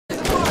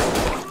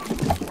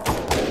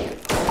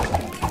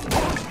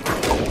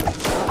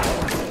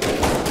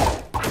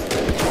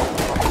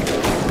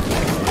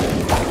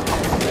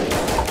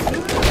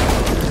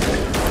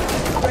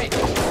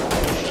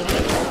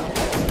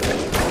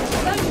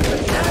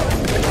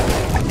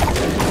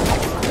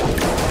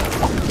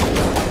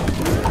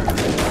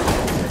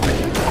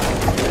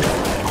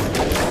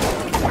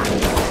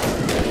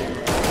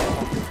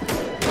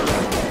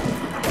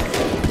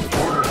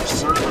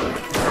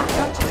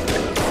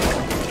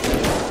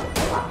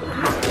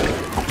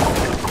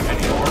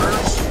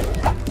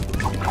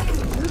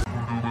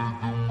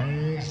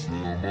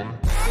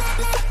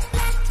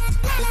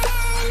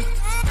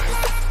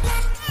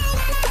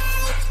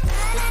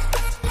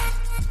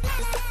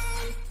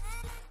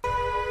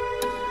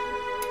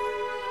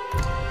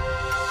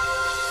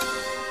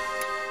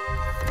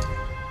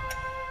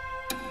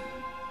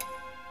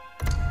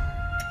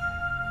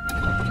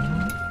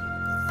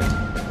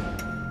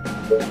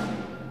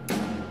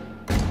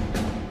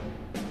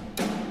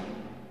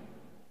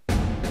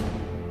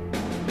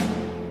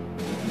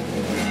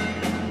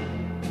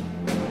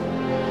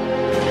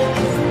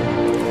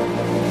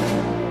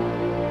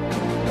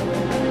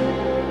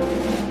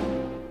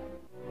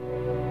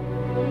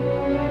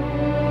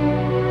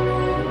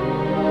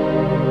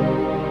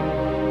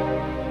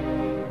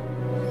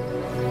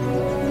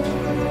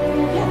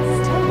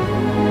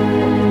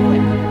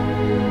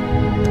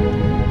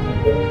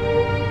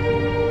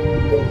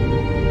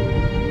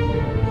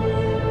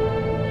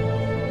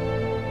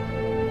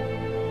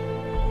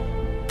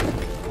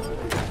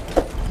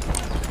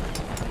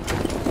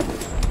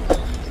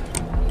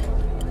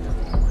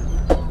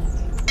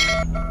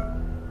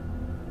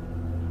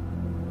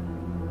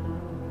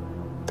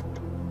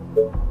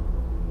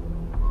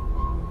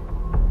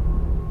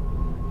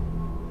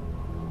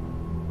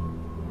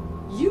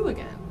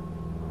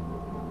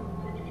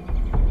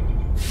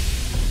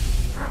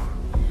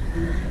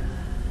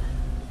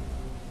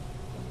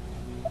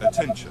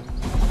Attention.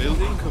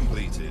 Building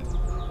completed.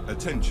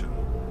 Attention.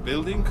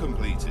 Building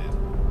completed.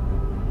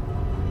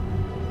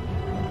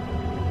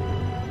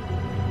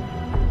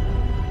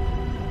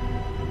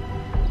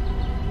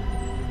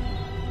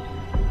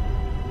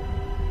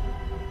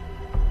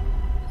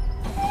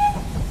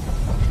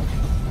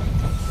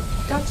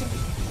 Gotcha.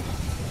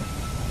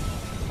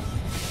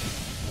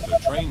 The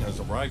train has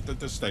arrived at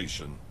the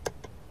station.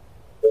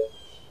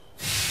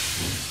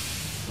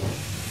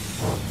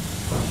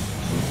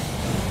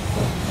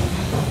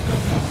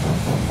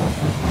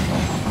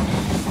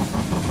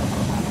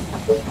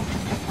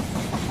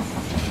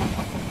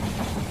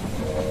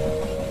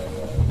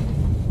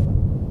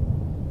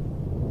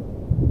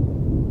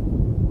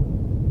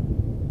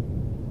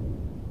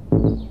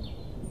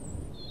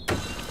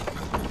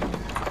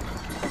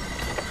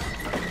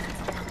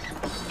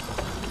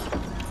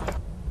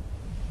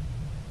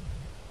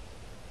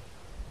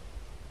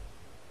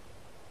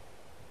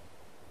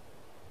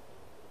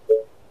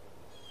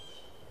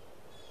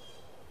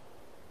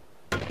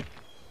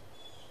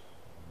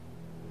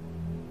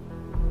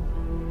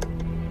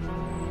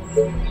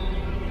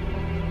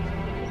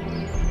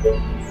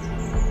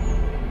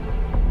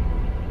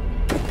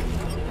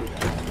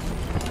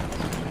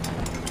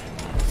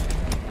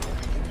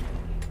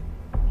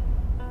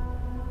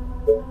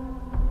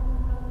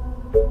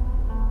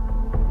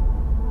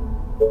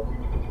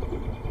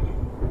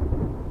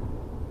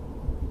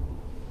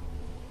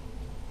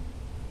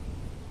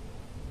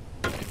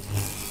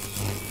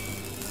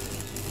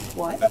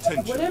 What?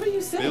 Attention. Whatever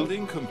you say.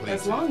 Building completed.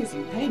 As long as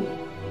you pay me.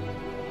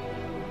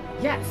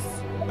 Yes.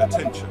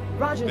 Attention.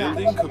 Roger that.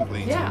 Building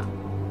completed. Yeah.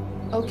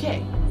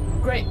 Okay.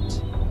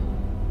 Great.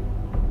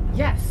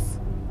 Yes.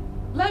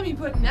 Let me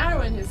put an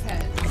arrow in his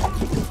head.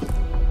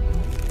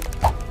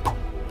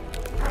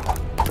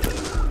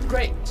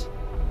 Great.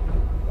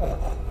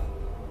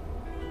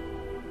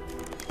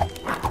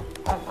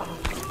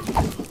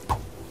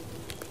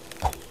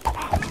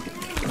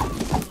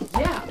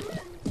 Yeah.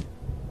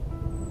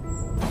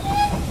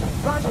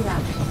 Roger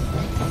that.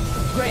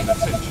 Great.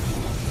 Attention.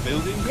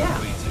 Building Yeah.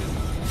 completed.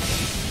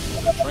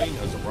 The train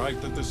has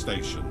arrived at the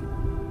station.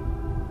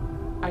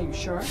 Are you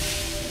sure?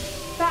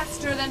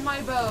 Faster than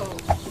my bow.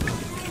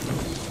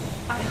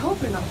 I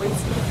hope you're not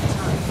wasting any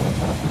time.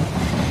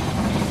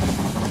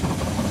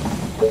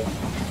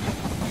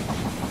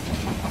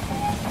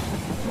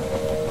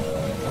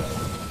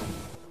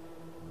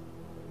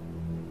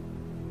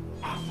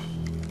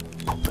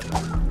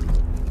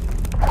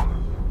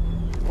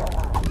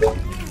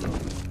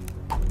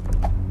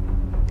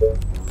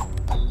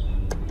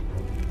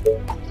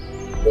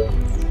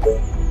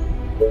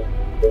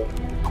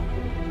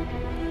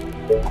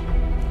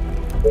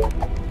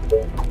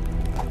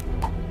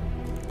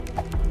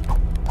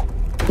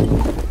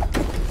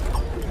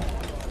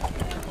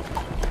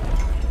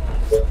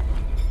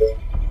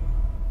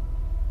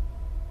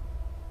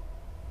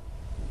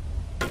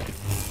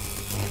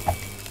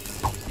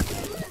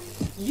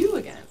 You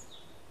again.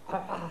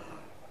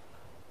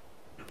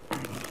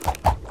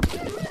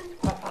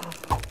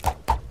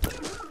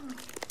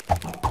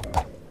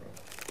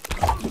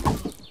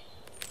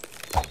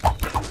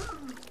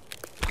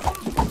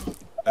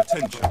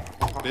 Attention.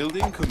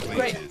 Building completed.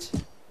 Great.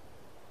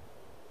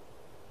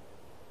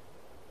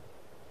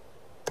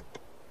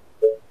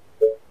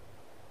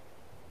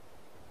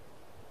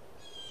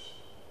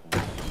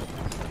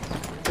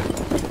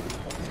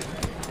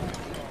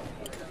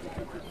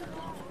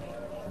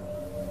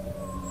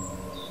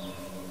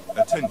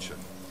 Attention.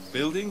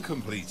 Building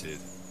completed.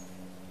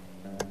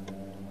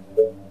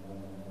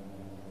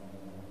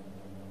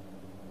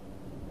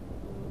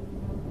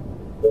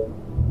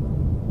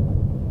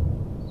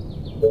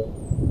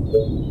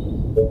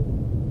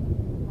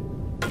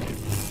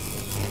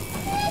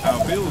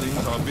 Our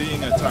buildings are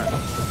being attacked.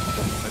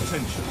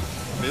 Attention.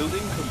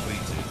 Building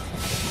completed.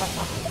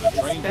 The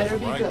train has better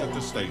be arrived good. at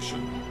the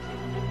station.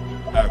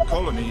 Our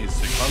colony is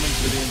succumbing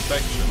to the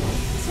infection.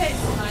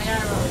 Taste my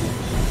arrow.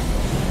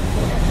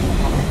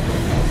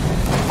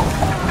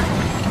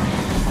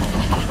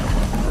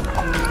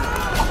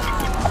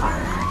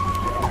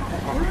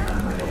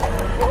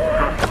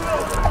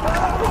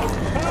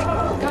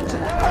 Gotcha.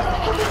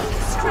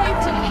 Straight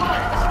to the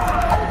heart.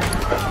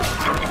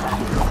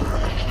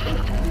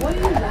 What do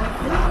you want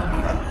now?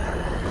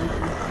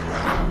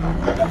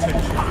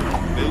 Attention.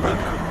 Building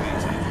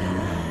completed.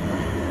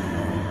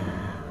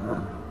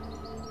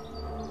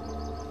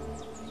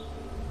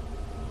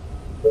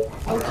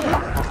 Okay.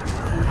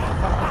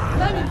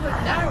 Let me put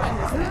an arrow in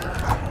his head.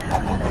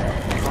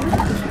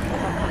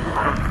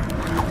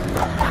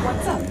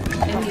 What's up?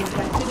 Any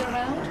infected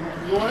around?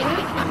 Warden?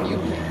 You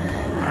pick.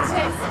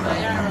 Taste my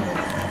arrow.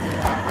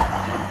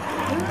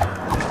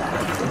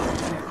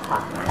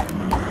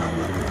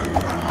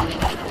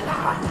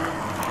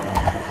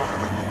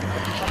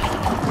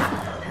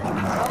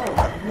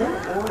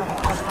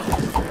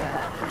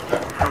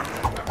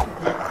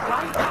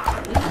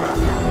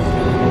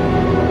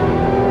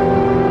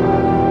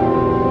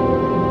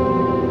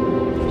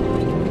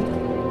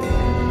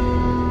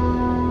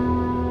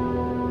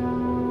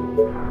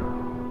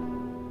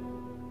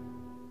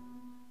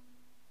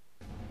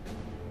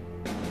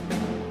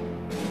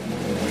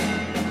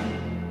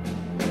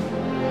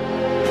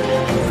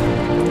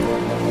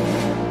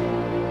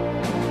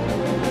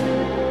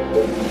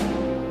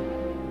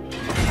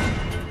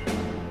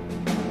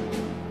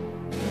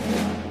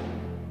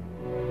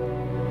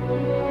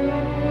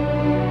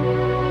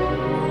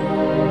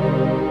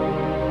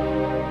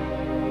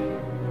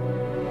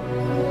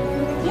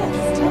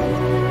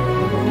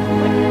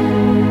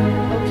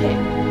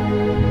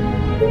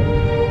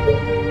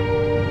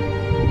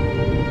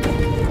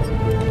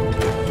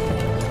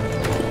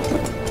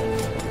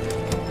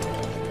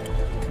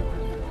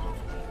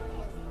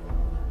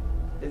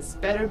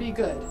 better be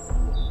good.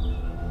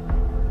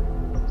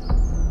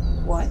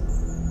 What?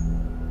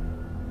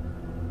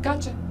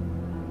 Gotcha.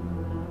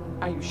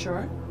 Are you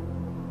sure?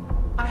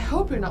 I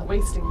hope you're not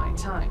wasting my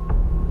time.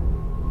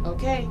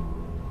 Okay,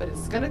 but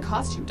it's gonna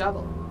cost you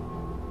double.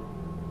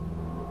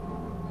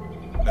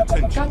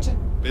 Attention. Gotcha.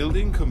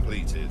 Building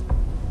completed.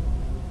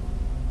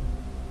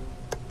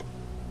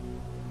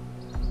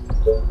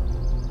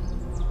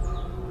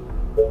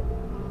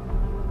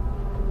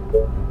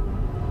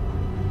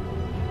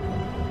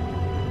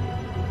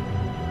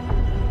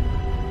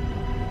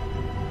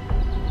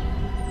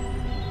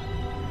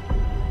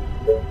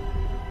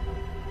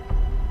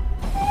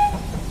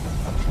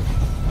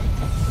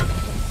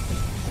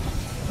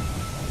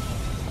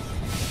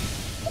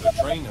 The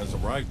train has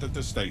arrived at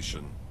the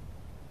station.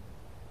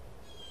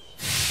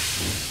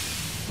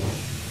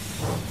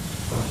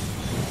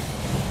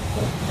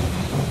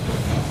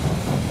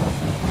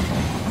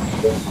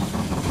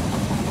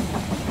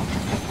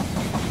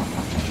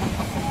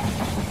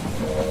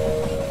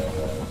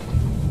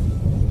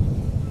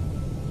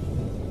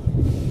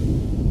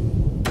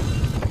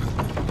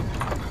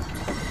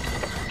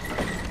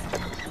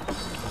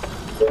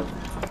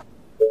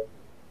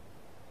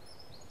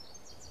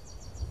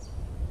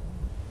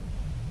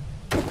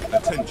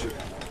 Attention.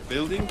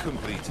 Building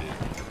completed.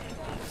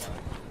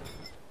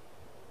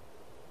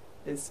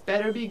 This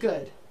better be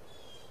good.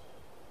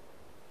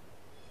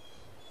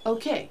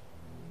 Okay.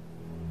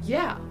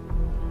 Yeah.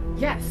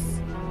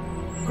 Yes.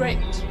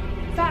 Great.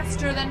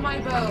 Faster than my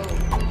bow.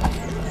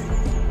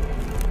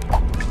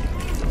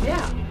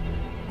 Yeah.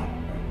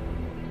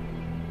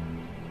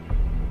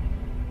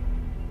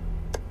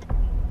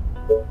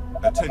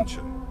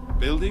 Attention.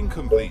 Building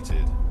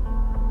completed.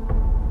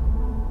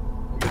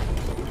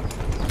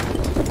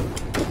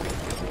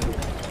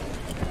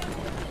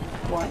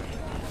 What?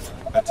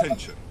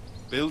 Attention.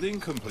 Building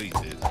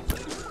completed.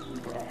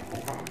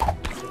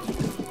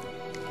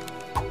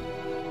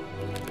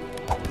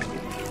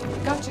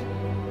 Gotcha.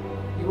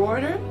 You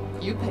order,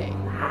 you pay.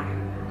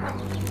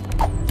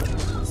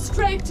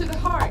 Straight to the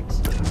heart.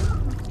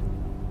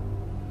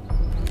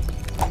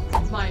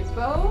 My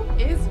bow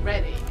is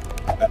ready.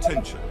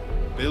 Attention.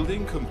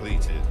 Building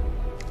completed.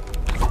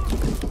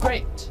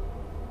 Great.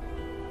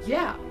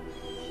 Yeah.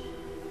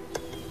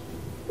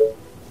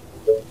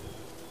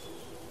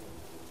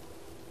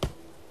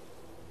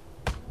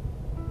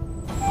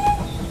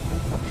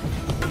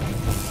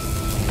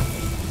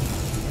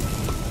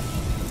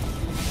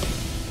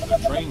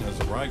 The train has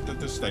arrived at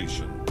the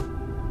station.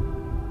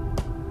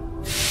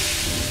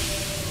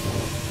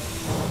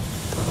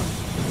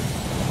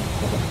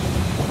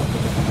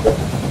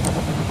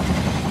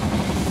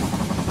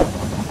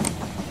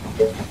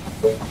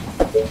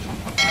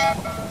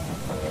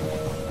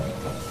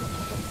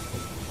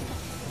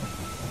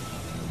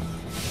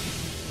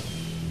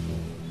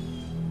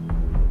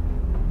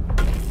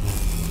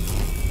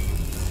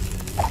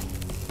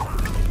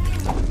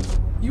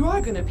 You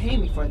are gonna pay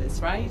me for this,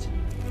 right?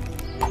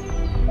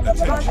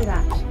 Attention. Roger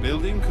that.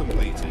 Building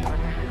completed.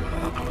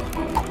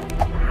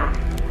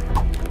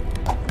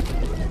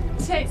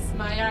 Taste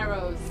my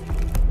arrows.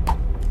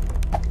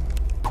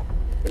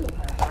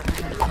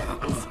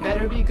 This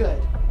better be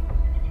good.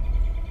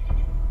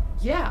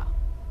 Yeah.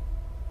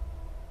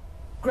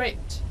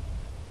 Great.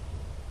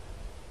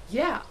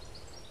 Yeah.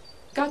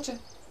 Gotcha.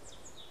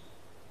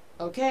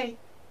 Okay,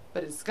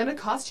 but it's gonna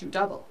cost you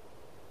double.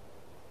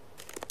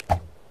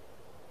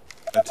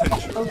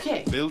 Attention.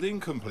 Okay. Building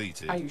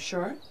completed. Are you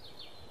sure?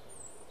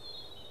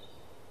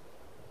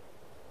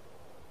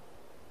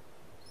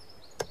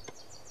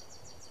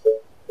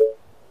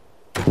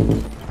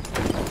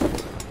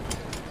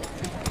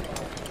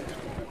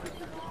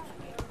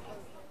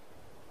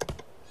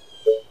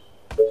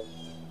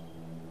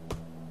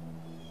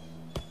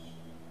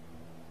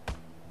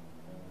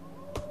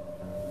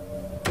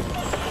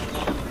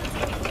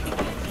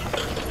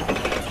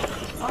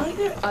 Are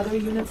there other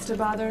units to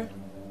bother?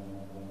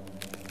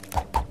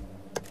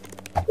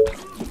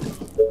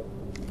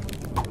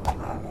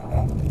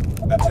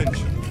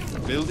 Attention.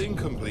 Building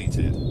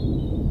completed.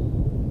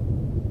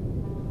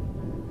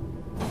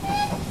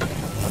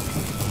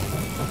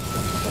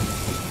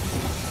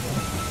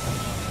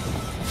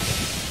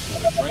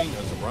 The train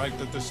has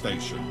arrived at the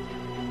station.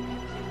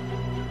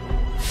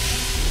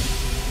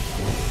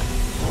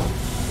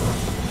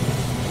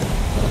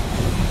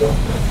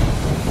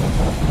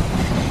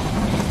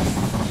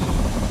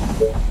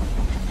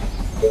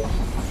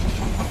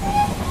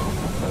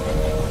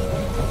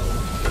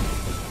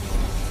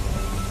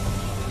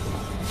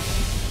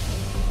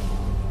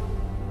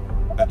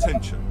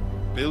 Attention.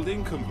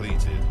 Building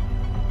completed.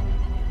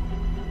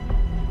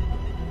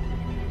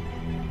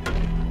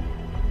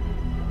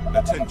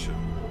 Attention.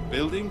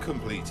 Building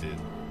completed.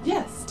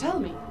 Yes, tell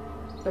me.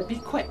 But be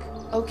quick,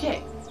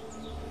 okay?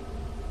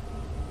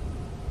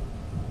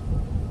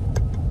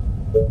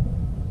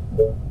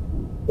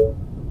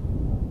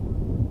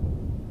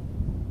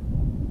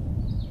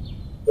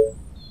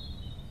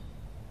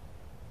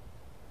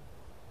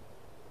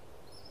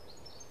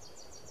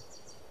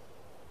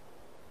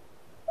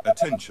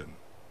 Attention.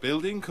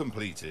 Building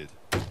completed.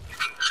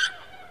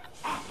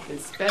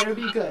 This better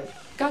be good.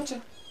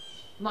 Gotcha.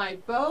 My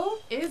bow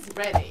is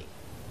ready.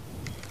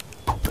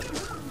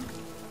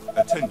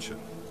 Attention.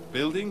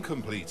 Building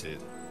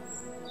completed.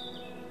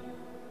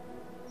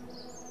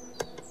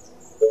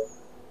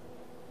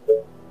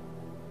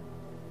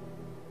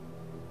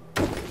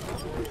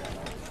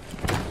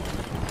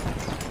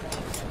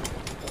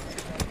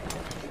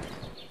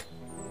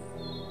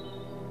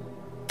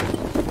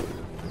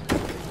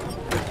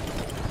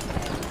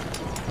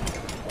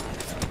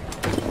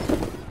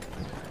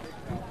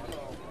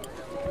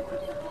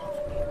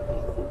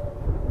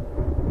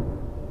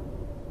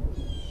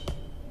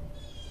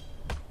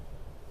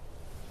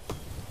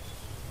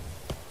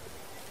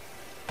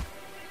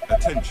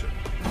 Attention.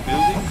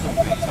 Building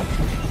completed.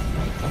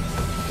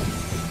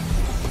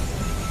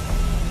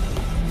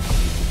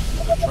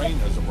 The train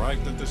has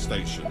arrived at the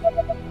station.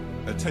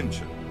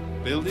 Attention.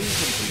 Building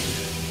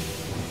completed.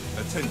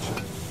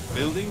 Attention.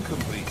 Building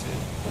completed.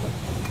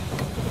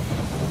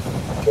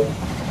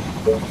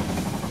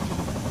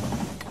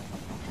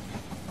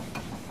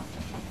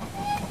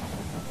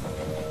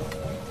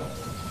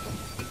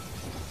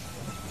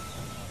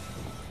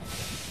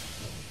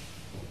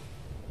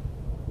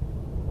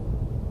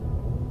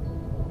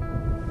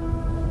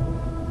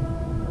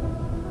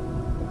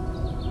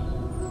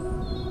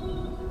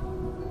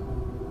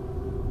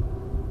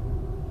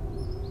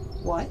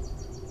 What?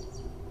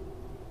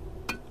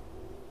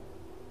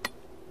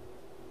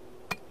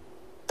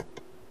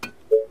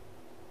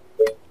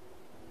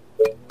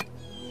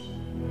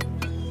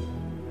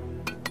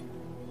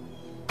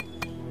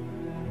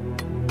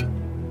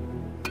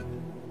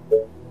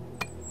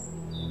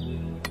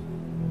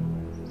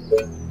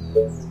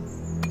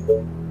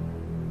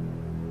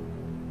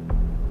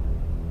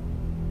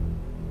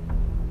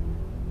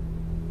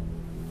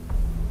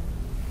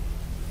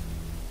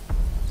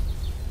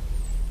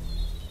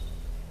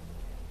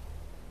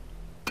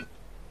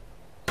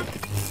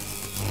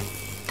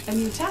 A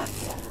new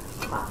task.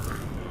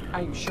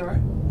 Are you sure?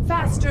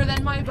 Faster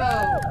than my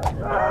bow.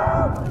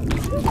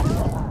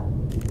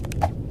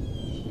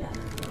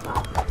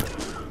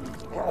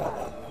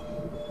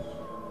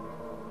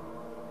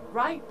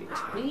 Right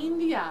between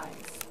the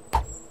eyes.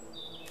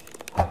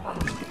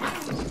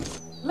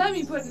 Let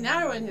me put an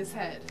arrow in his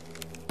head.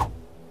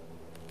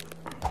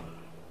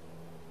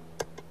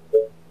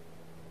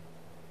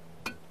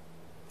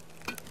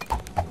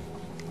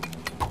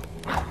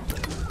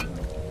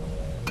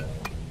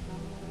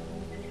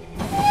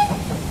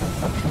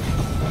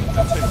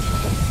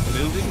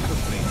 Building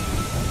completed.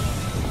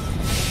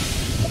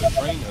 The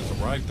train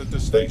has arrived at the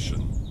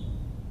station.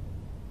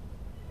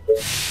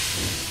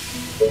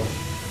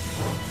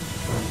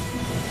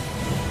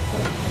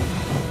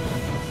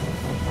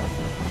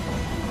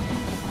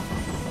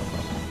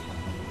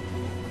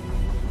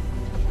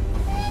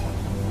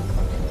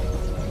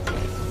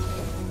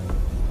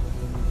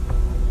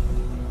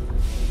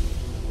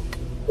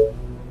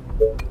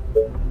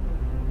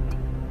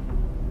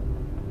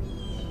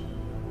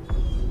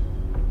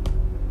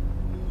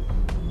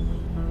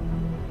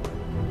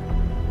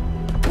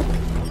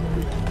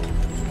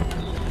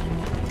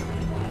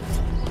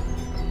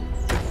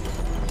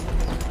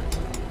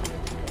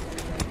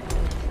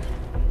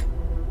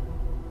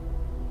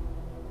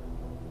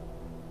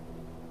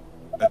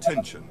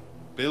 Attention.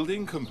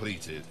 Building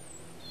completed.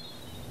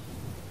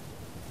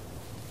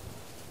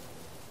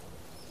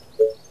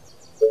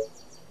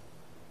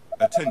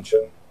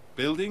 Attention.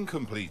 Building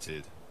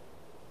completed.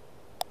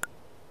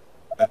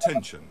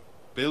 Attention.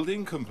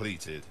 Building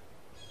completed.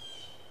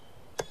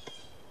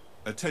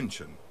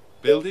 Attention.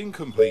 Building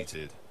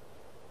completed.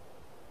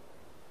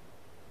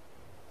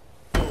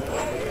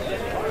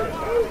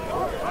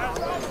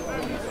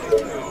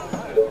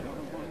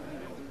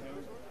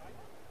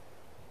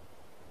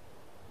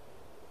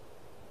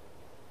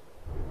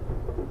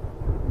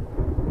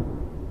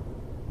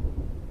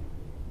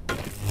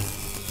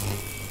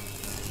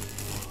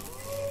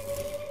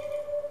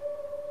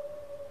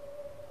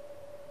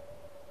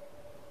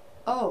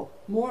 Oh,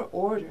 more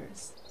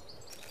orders.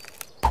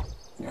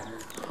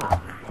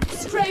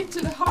 Straight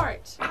to the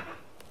heart.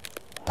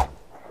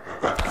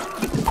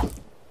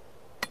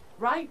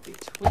 Right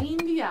between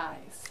the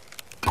eyes.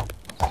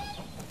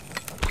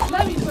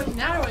 Let me put an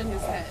arrow in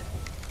his head.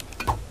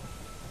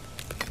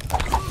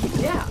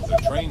 Yeah.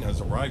 The train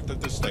has arrived at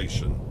the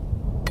station.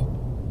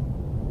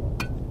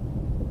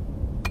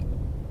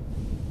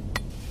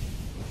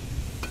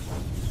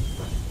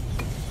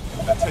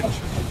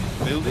 Attention.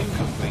 Building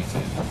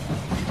completed.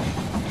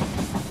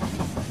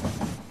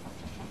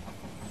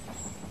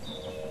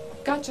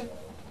 Gotcha.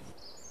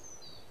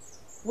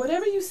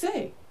 Whatever you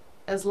say,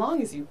 as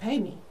long as you pay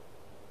me.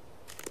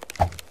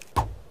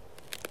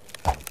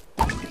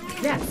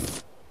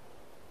 Yes.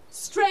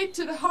 Straight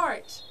to the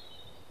heart.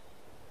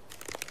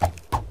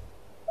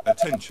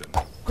 Attention.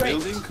 Great.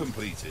 Building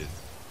completed.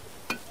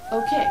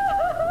 Okay.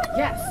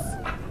 Yes.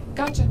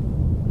 Gotcha.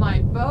 My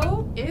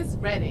bow is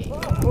ready.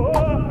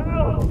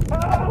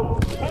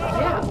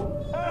 Yeah.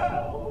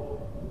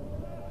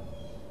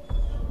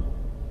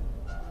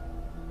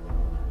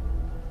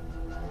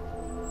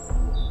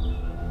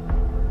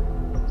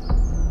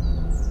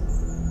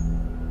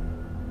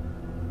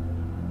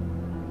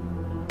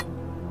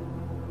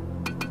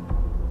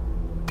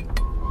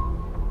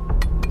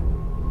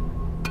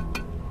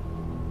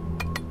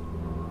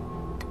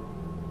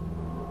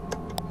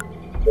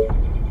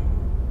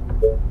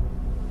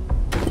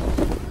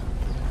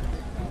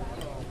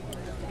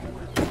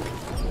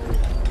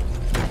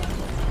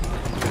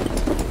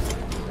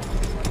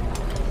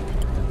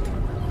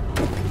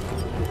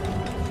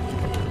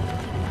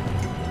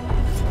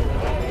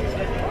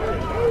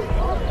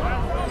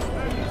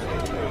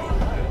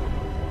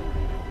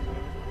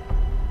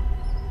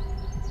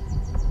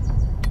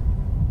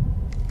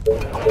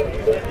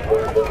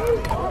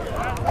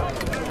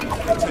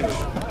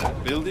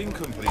 Attention. Building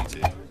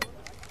completed.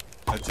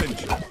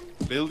 Attention.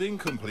 Building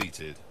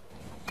completed.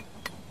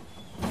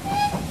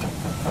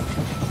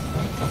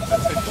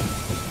 Attention.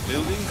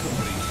 Building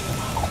completed.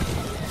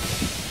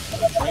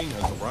 The train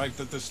has arrived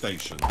at the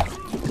station.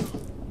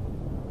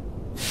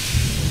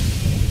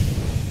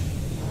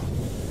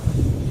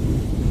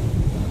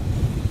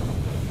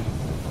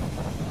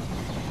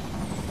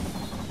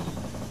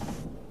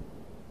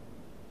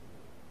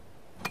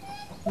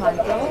 My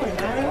bow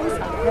and arrows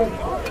are ready.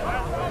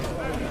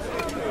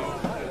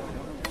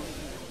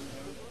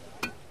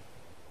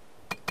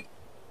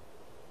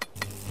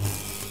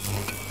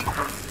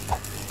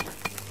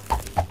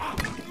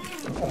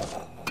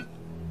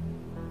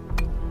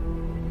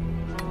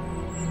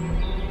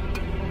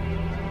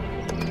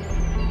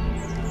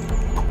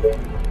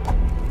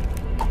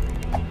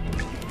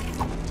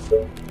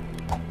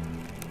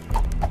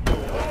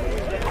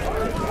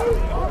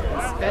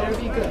 This better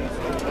be good.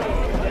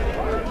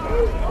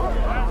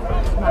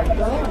 My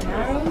bow and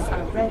arrows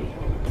are ready.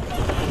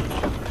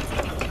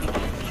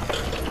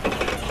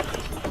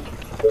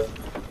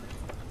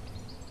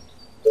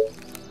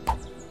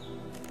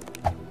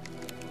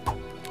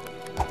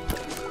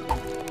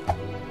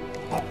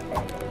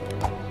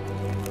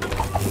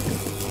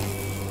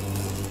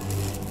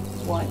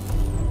 What?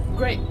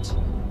 Great.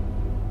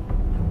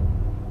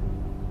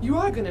 You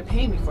are gonna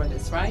pay me for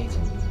this, right?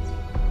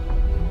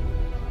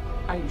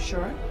 Are you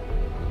sure?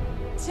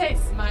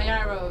 Taste my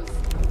arrows.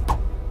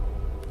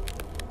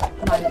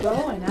 My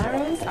bow and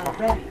arrows are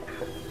ready.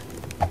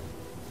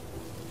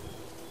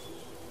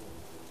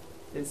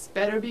 This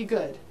better be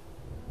good.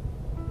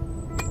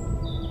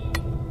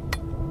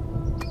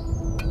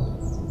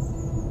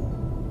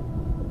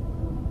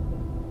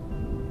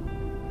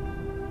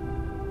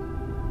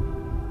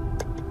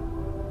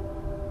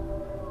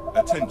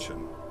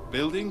 Attention.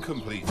 Building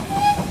completed.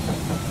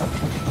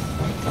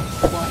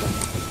 What?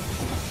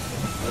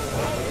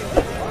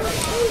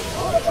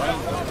 The train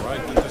has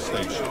arrived at the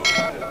station.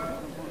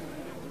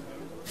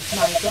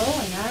 My bow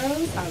and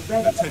arrows are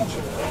ready.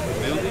 Attention.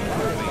 Building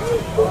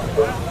completed.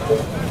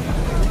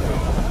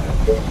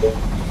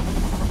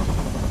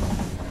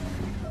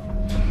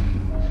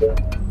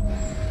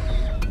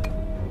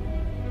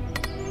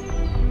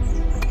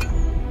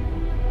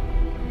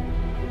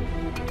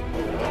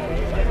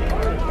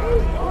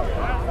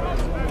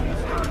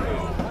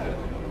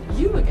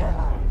 You again.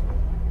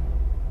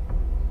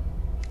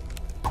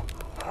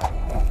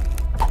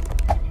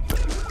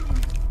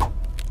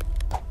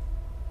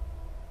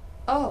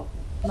 Oh,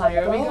 my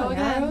bow and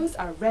arrows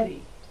are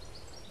ready.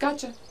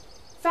 Gotcha.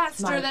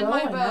 Faster than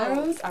my bow. My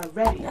arrows are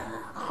ready.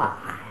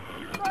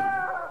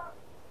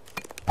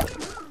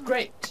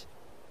 Great.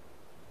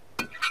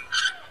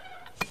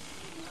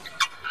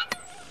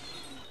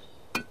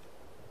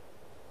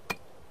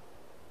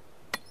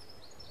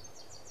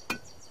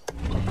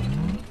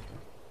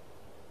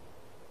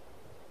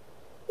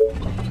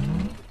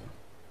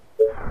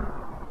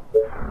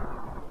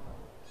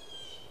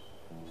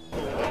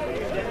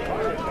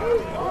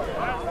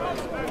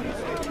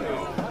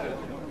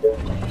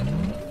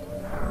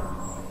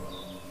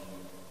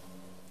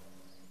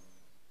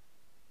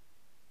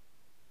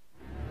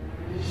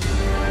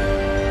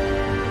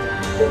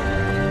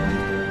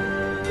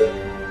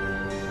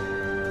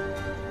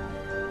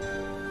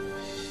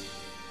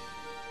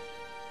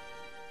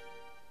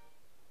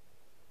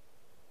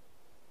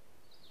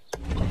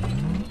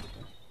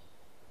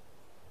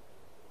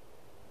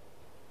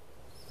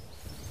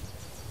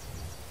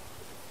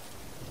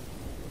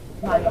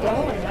 My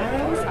bow and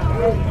arrows are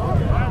ready.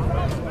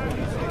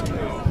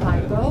 My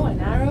bow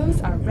and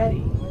arrows are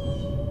ready.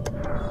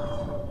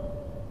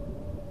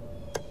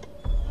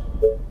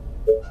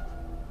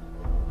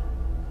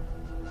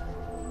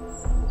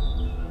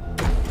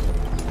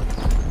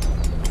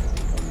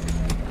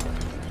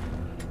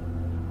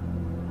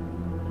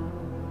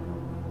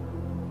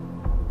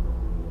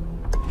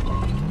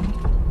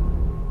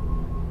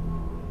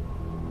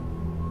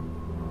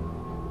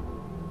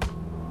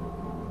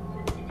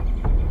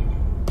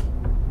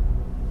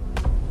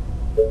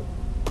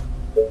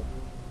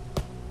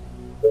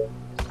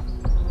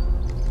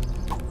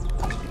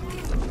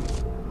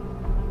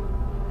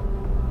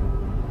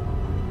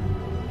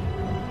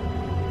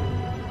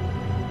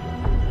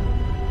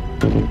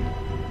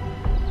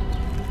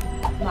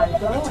 My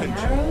bow and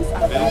arrows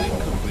are Building ready.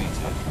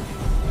 completed.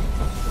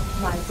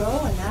 My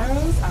bow and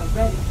arrows are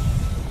ready.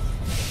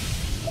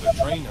 The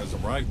train has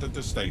arrived at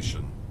the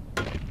station.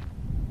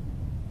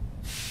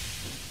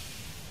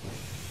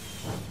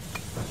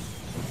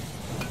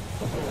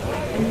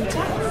 New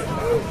task.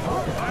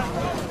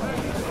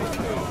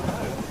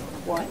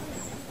 What?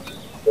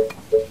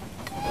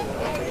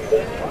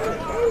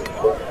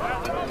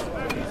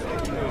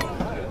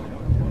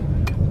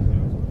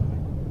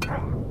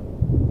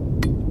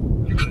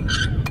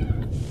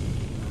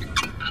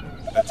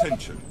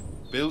 Attention.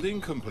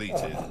 Building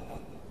completed.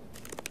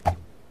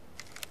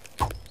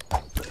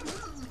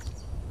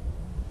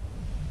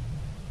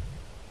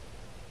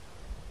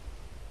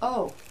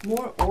 Oh,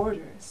 More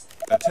orders.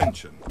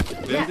 Attention.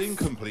 Building Yes.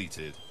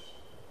 completed.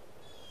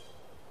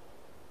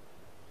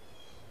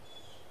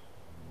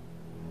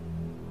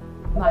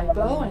 My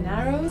bow and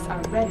arrows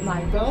are ready.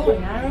 My bow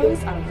and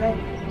arrows are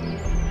ready.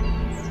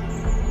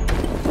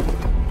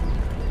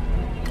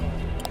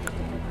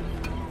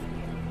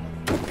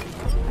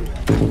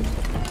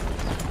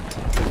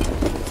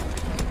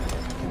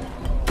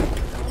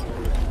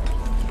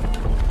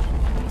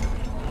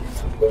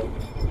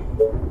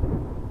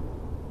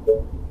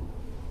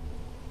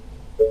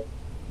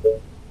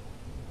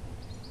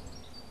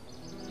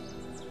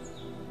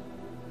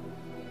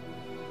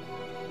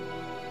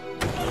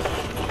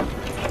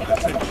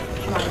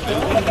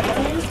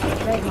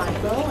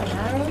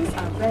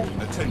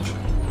 Attention.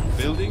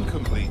 Building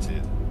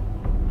completed.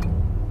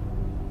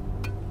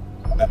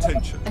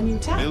 Attention. A new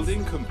task.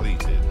 Building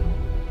completed.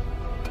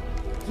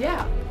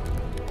 Yeah.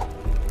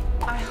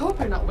 I hope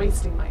you're not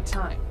wasting my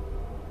time.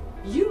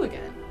 You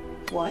again.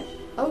 What?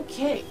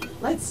 Okay,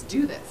 let's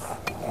do this.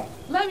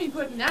 Let me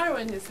put an arrow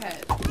in his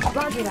head.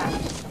 Roger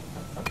that.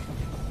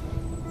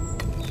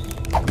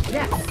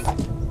 Yes.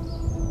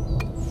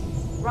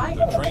 Right.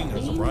 The train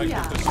has arrived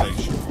at the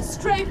station.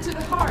 Straight to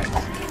the heart.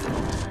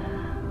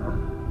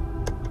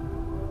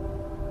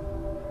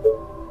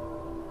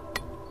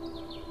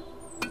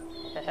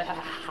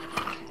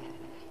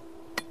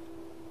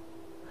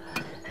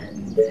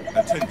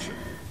 Attention.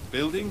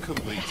 Building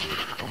completed.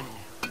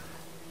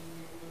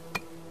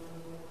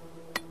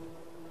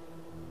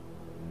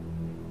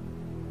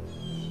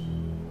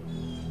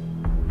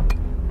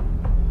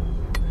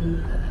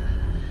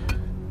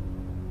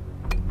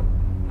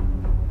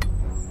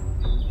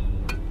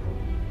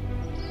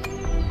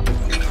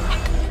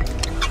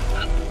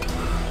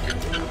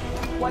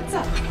 What's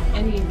up?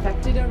 Any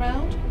infected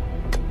around?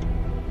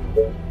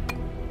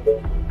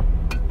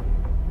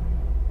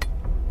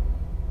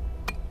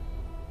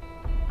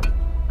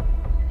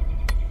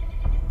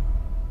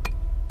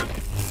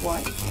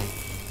 What?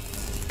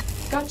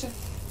 Gotcha.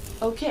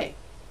 Okay.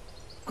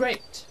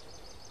 Great.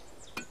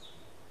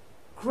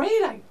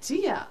 Great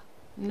idea.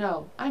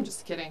 No, I'm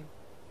just kidding.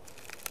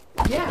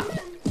 Yeah.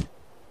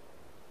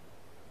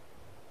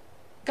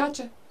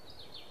 Gotcha.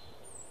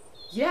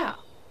 Yeah.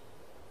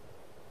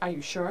 Are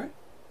you sure?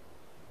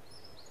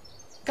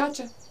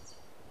 Gotcha.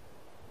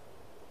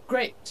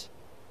 Great.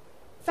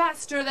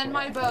 Faster than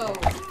my bow.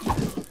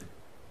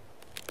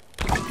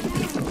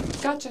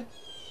 Gotcha.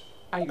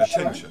 Are you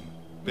Attention. sure?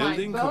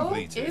 Building My bow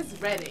completed.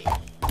 is ready.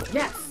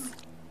 Yes.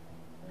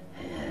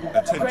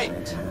 Attention.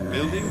 Great.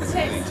 Building Taste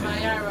completed. my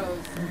arrows.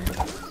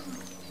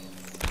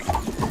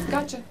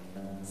 Gotcha.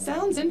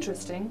 Sounds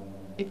interesting.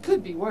 It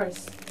could be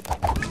worse.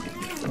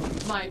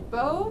 My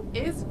bow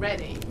is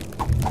ready.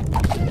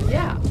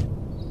 Yeah.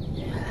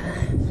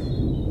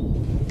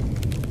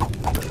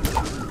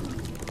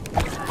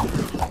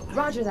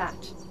 Roger that.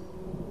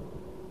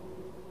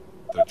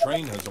 The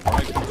train has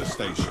arrived at the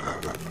station.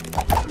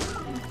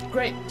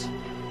 Great.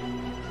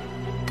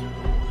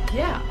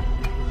 Yeah.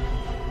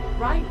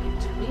 Right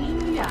between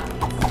the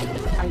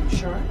eyes. Are you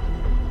sure?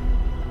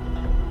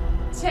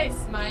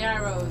 Taste my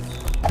arrows.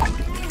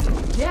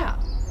 Yeah.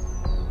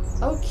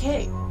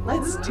 Okay,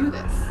 let's do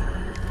this.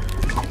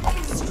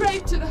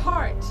 Straight to the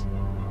heart.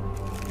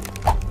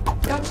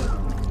 Gotcha.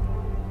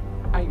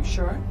 Are you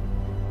sure?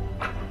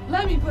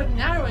 Let me put an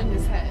arrow in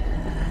his head.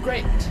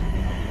 Great.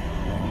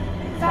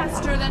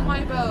 Faster than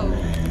my bow.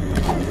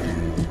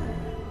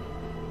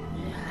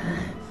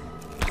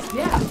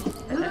 Yeah.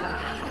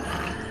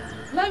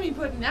 Let me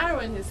put an arrow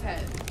in his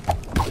head.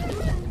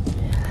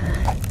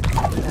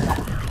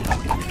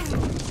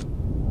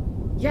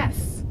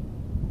 Yes.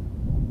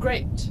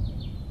 Great.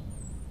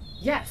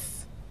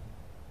 Yes.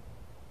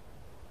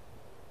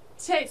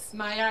 Taste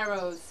my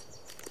arrows.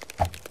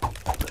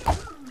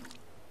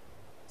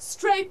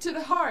 Straight to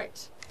the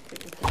heart.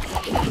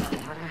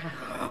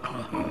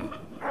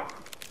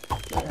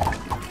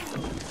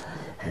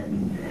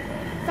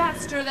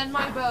 Faster than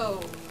my bow.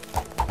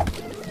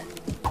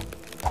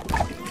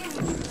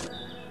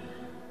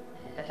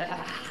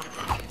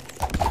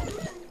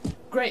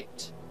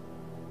 Great.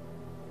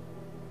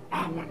 You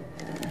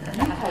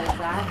call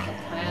that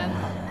a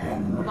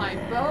plan? My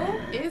bow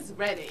is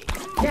ready.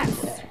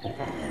 Yes.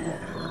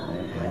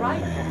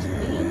 Right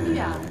between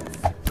the eyes.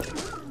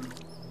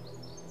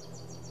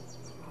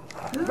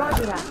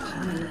 Roger that.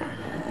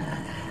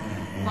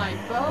 My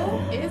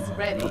bow is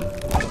ready.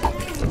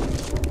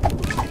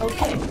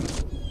 Okay.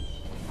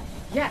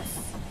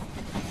 Yes.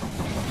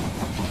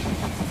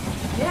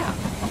 Yeah.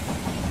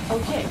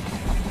 Okay.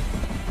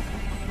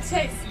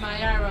 Taste my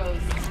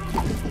arrows.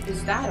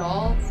 Is that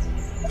all?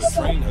 The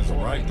train has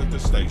arrived at the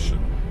station.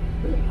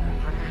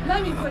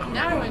 Let me put an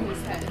arrow in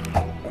his head.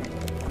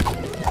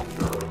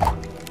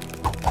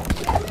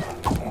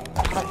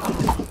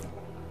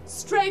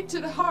 Straight to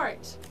the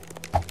heart.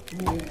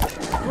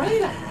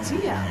 Great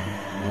idea.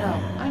 No,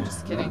 I'm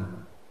just kidding.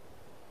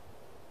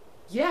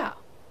 Yeah.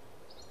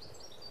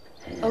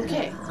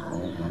 Okay.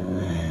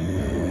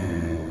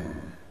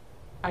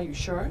 Are you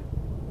sure?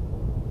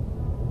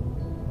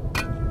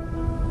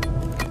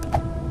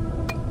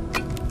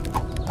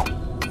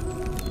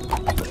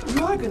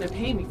 are gonna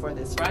pay me for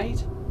this, right?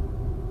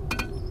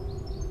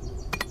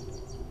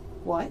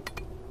 What?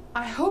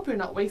 I hope you're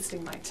not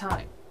wasting my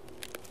time.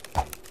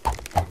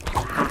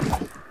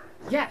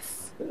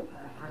 Yes!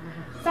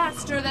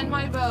 Faster than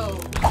my bow!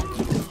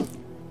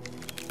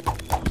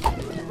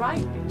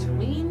 Right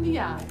between the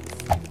eyes.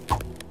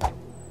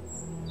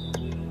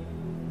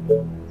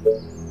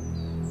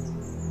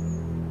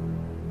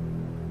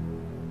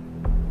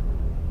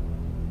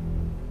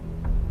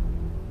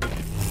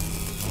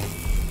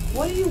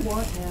 What do you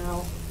want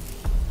now?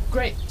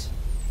 Great.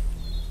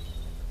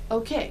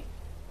 Okay.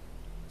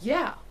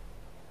 Yeah.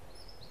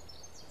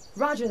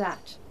 Roger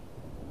that.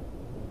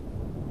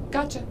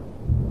 Gotcha.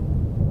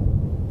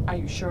 Are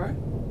you sure?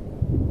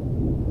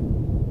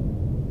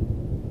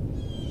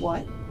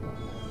 What?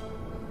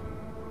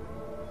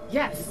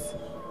 Yes.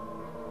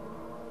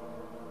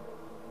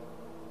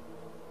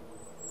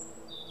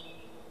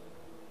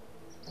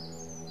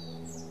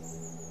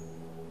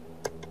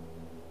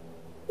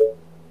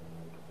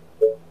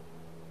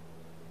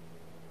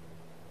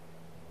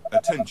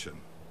 Attention.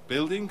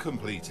 Building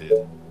completed.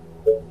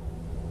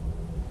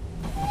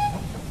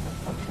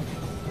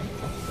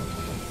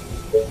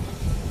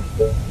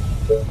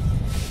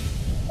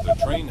 The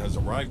train has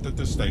arrived at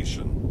the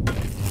station.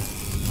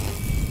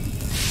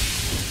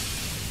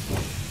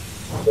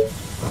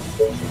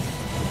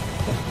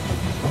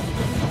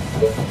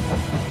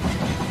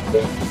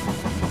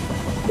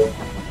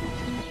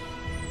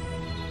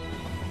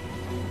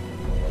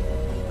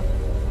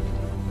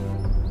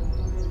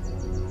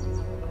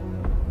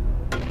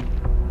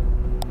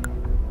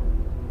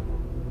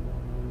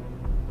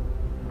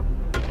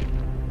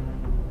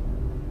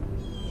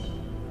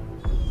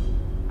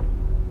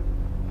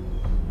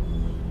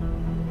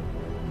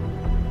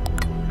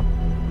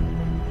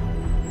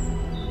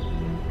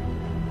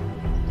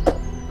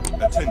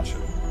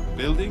 Attention.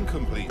 Building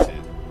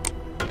completed.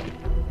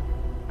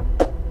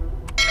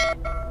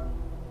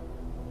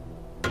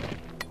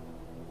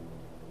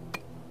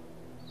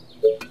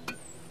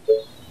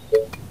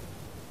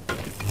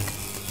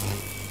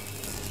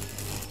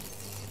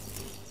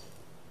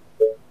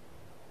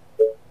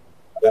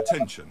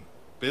 Attention.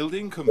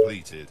 Building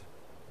completed.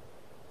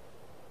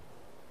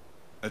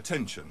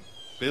 Attention.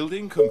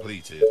 Building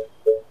completed.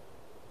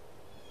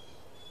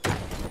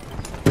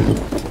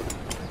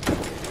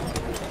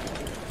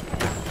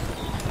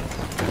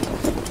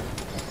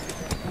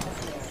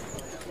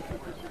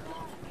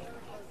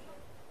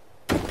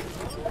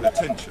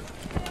 Attention.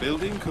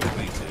 Building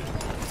completed.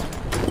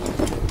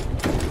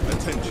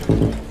 Attention.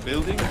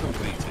 Building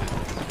completed.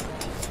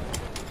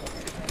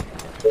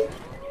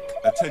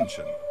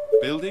 Attention.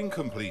 Building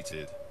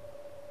completed.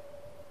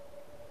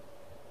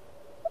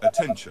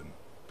 Attention.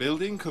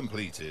 Building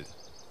completed.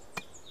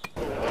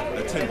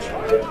 Attention.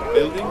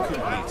 Building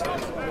completed.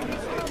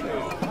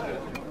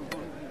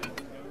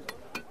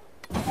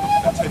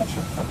 Attention.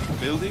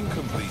 Building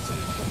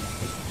completed.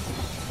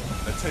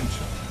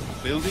 Attention.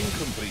 Building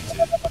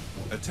completed.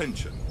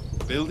 Attention.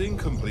 Building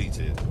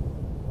completed.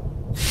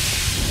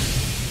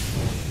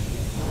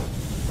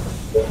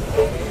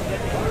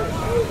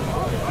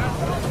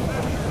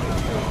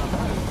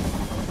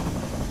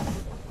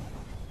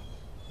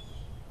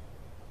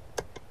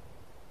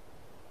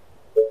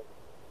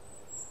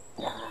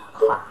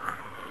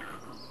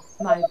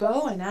 My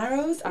bow and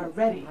arrows are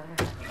ready.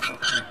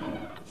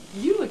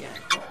 You again.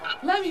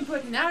 Let me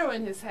put an arrow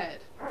in his head.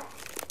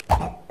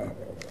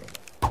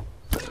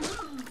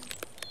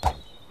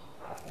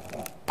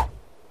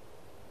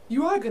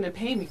 You are gonna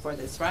pay me for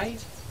this,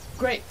 right?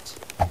 Great.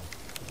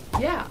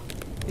 Yeah.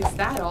 Is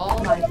that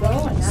all? My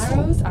bow and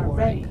arrows are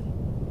ready.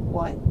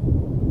 What?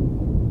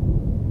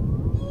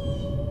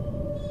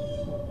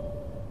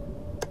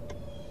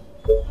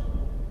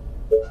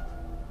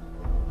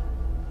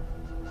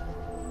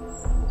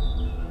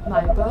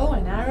 My bow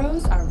and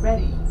arrows are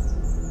ready.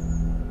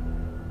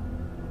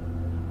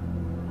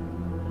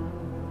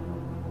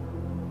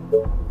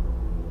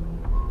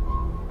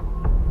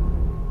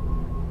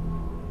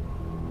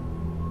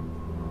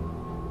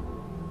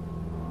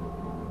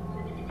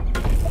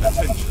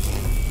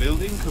 Attention.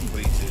 Building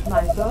completed.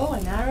 My bow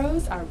and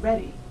arrows are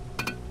ready.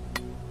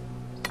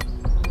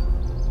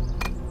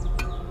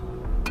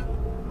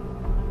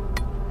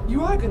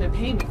 You are gonna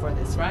pay me for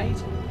this, right?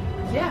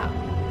 Yeah.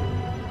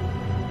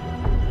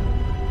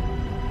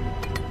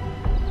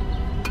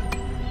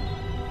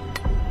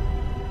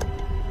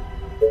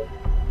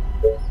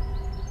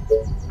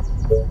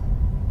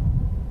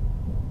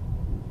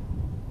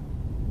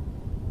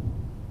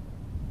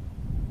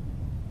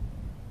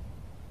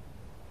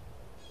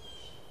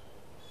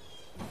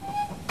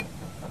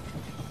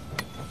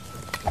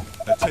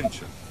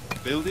 Attention.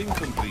 Building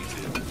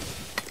completed.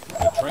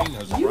 The train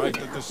has arrived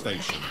at the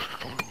station.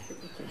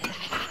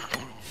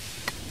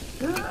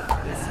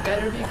 This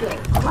better be good.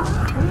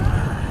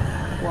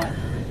 What?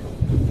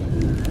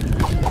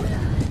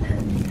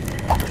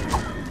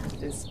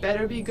 This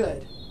better be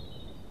good.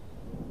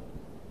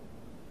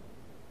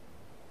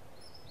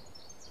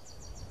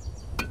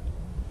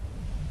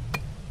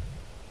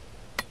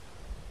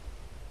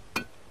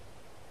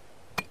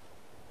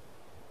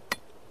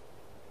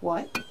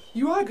 What?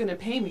 You are gonna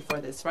pay me for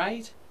this,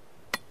 right?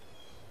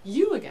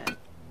 You again.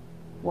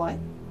 What?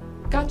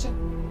 Gotcha.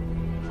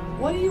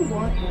 What do you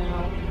want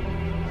now?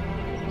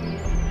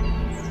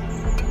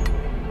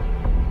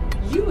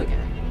 You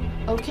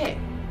again. Okay.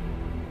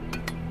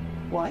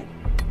 What?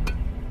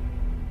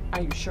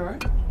 Are you sure?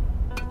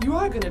 You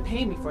are gonna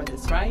pay me for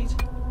this, right?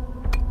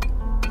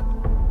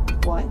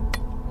 What?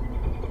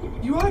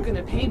 You are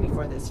gonna pay me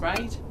for this,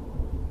 right?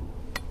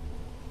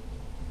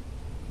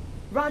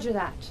 Roger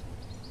that.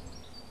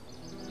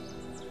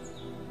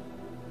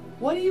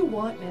 What do you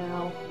want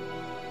now?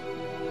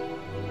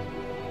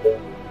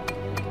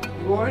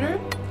 You order,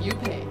 you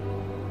pay.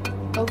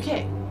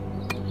 Okay.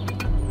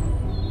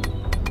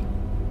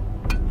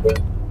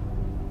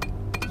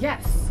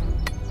 Yes.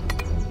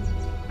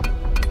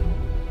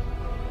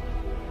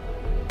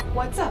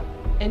 What's up?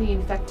 Any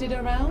infected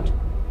around?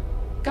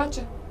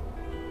 Gotcha.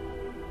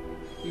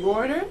 You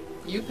order,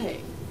 you pay.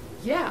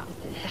 Yeah.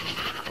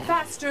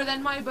 Faster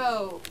than my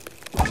bow.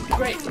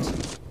 Great.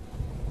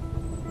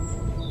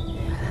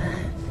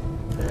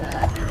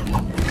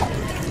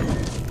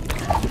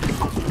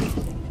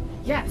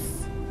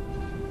 Yes.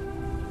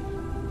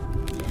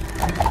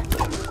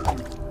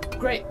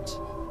 Great.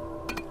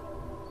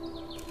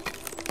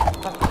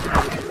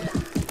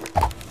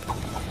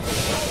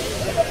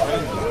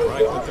 Train is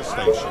arrived at the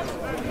station.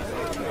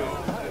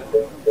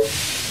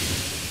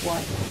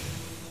 What?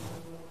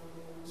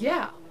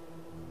 Yeah.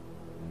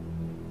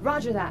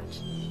 Roger that.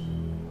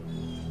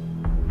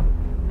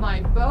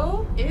 My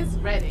bow is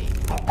ready.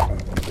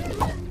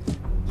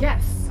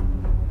 Yes.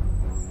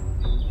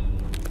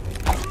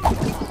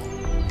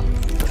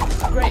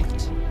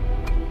 Great.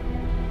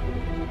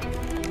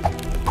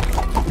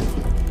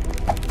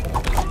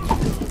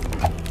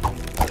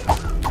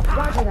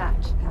 Roger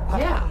that.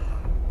 Yeah.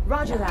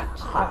 Roger that.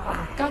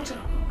 Gotcha.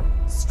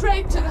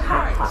 Straight to the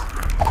heart.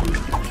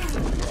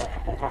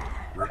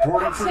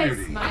 Reporting for Chase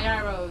duty. my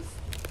arrows.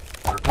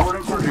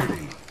 Reporting for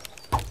duty.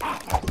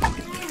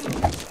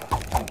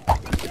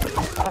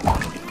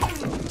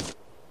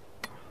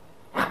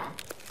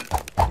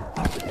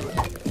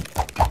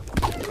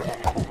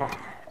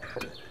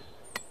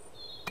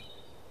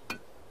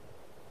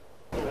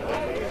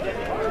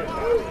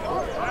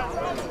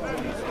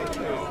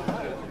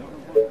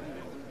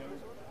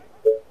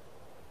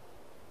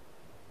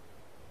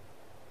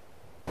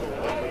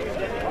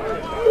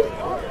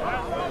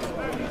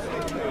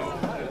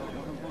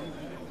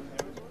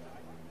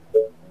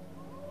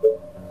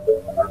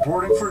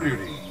 Reporting for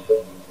duty.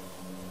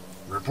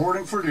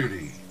 Reporting for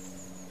duty.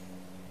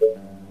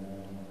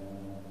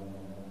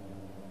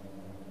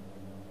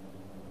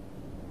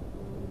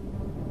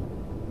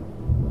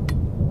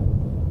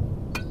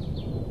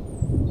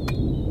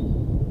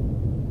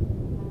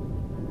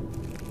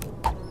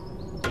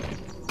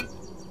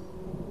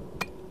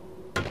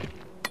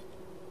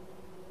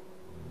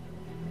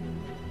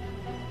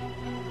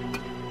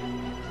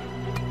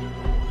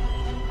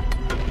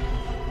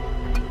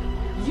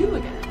 You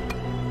again.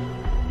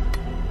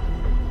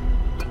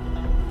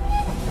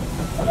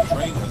 The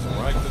train has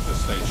arrived at the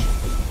station.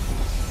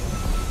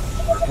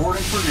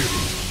 Reporting for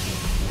duty.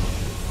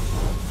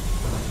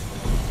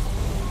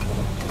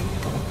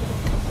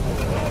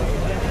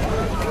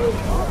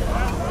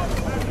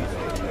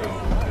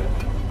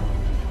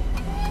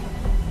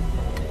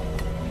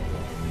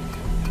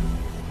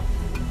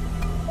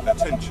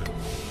 Attention.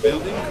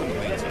 Building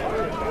completed.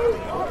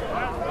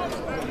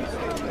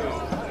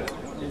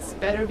 This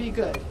better be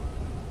good.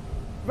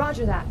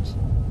 Roger that.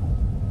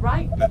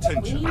 Right?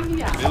 Attention.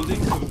 We out.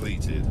 Building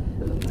completed.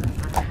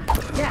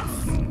 Yes.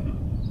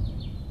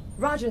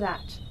 Roger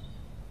that.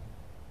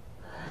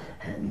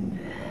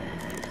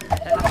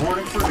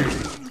 Reporting for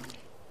duty.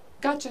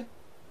 Gotcha.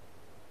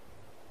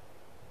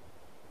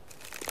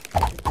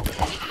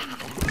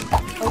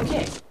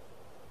 Okay.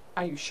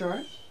 Are you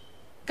sure?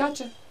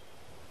 Gotcha.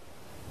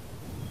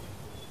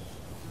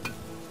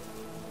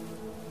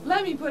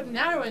 Let me put an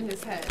arrow in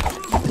his head.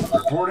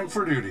 Reporting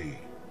for duty.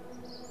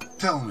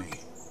 Tell me.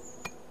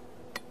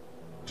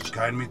 Just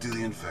guide me to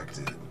the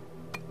infected.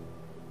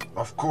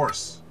 Of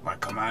course, my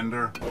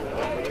commander.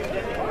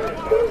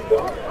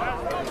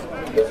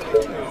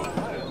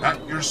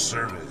 At your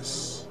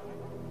service.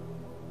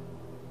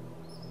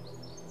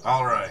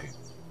 All right.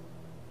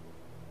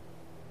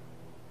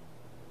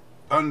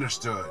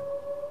 Understood.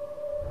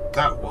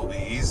 That will be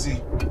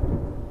easy.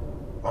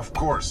 Of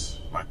course,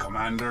 my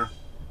commander.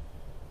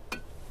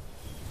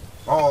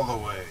 All the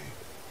way.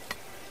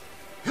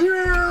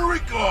 Here we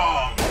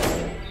come!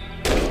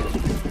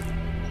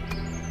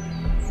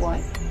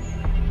 What?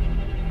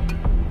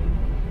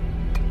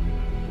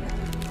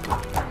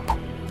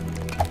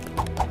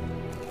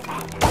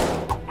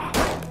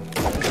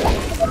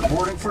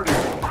 Reporting for duty.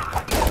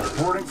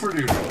 Reporting for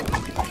duty.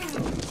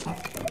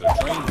 The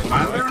train has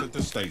arrived at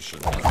the station.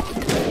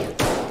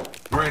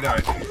 Great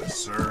idea,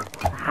 sir.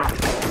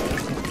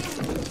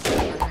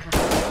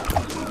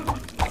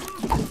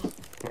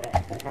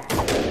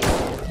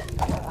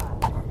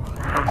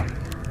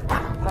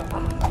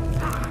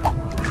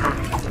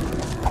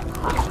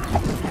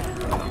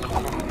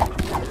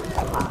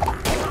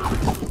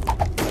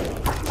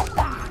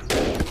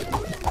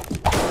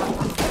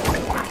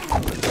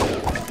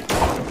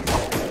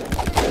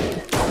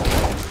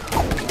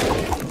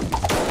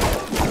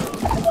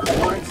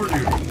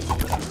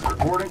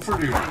 for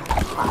duty.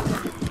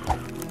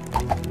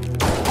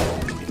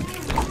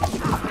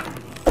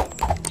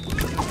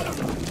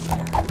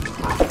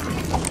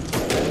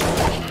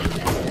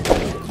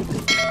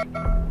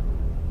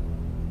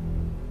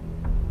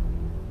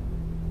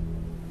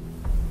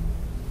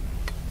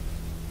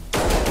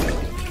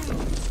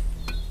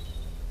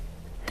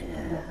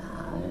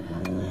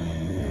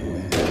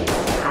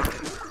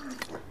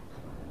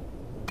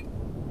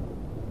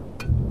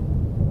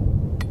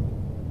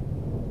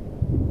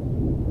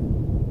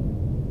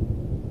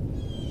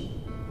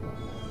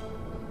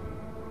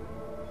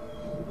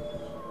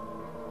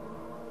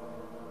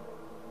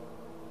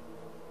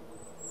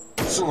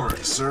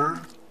 Sorry,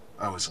 sir.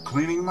 I was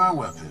cleaning my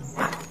weapon.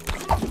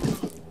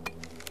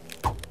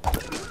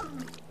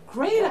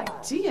 Great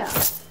idea.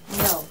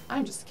 No,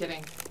 I'm just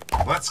kidding.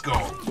 Let's go.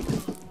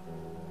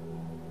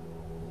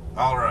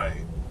 All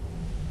right.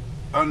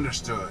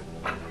 Understood.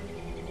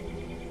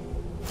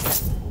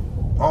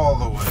 All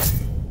the way.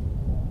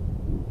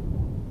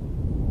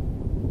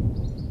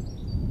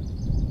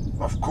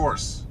 Of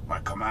course, my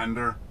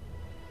commander.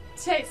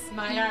 Taste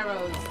my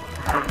arrows.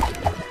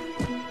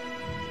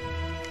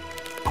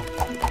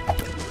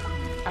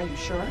 Are you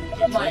sure?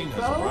 The My train has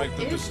bow arrived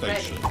at the is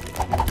station.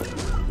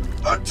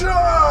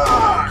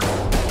 Attack!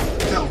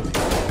 Tell me.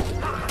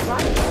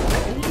 Right.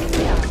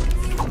 Yeah.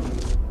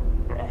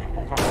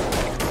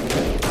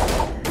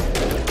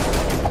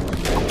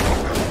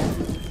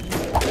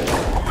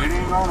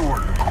 Waiting on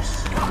orders.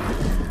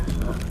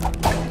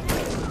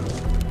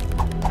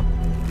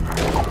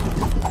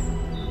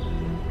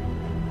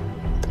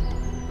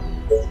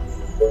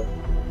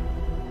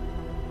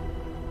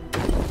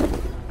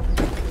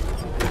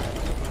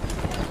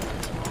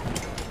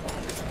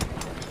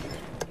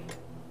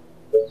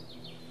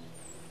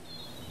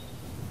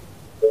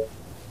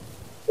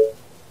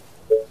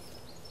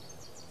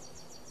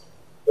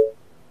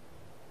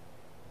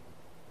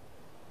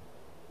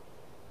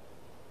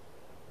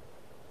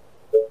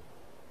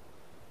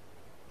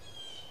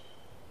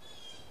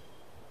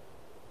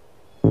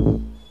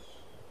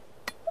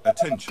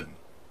 Attention.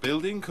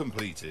 Building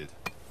completed.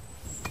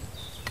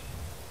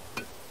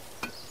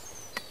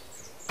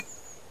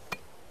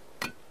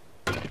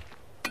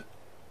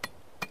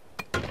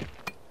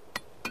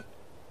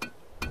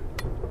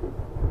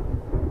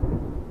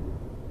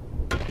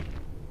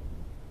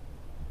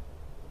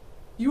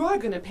 You are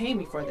gonna pay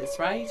me for this,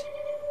 right?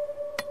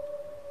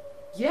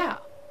 Yeah.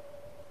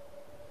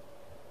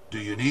 Do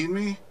you need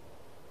me?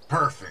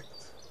 Perfect.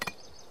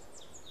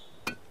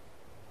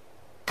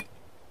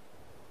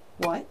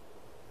 What?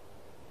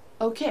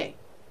 Okay.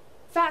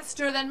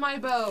 Faster than my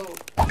bow.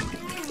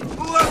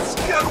 Let's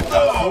get Our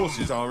those!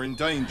 forces are in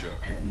danger.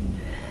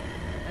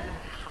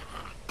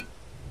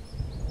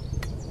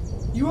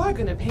 You are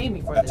gonna pay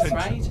me for this,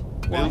 right?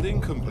 Attention. Building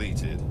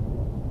completed.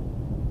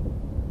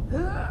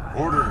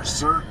 Orders,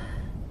 sir.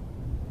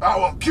 I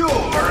will kill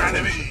our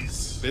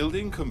enemies!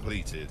 Building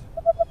completed.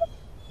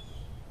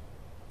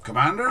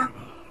 Commander?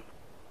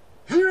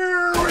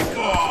 Here we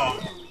come!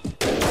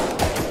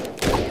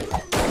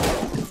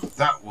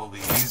 That will be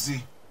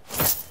easy.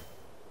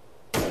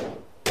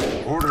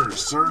 Orders,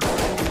 sir.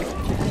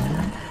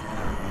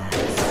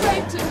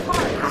 Straight to the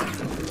heart.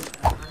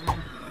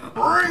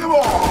 Bring them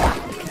on!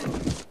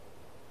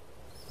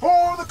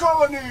 For the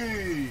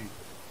colony!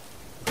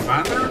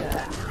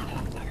 Commander?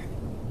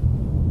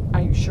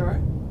 Are you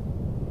sure?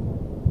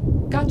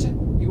 Gotcha.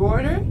 You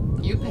order,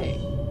 you pay.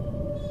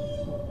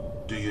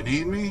 Do you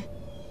need me?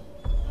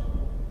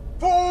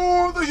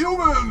 For the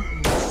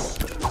humans!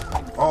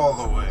 All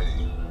the way.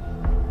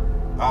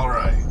 All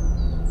right.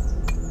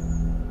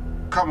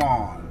 Come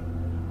on.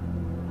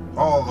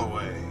 All the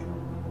way.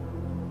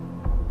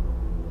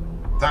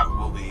 That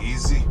will be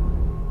easy.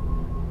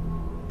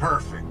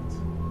 Perfect.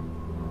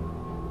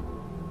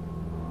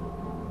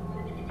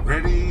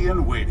 Ready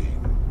and waiting.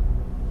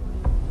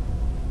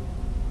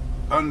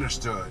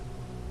 Understood.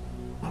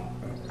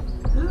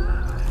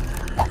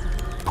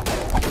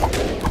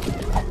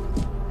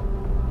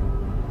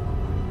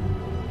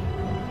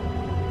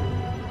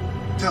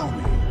 Tell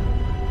me.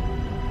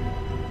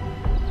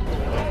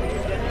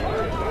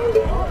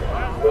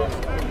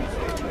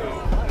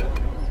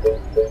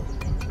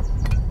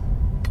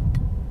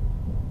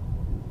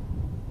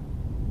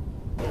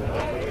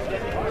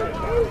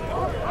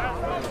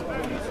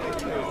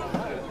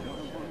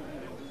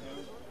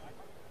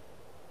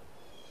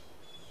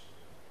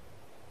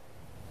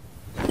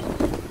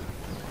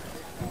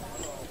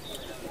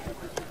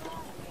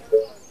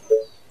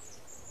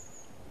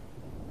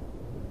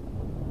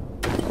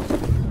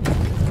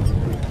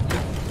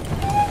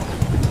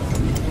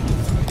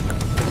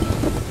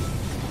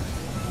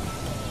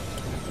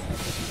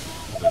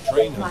 The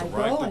train My has bow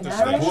arrived at and the arrows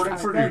station. Reporting are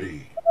for ready.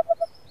 duty.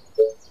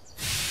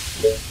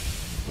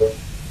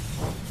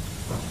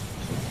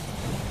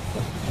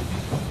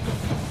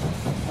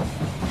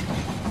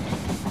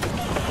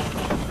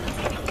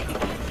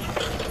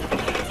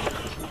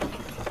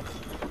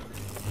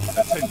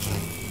 Attention.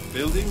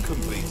 Building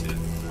completed.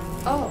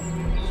 Oh,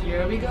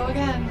 here we go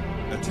again.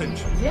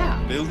 Attention.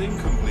 Yeah. Building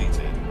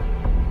completed.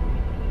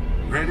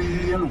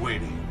 Ready and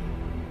waiting.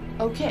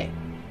 Okay.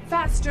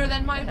 Faster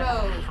than my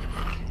bow.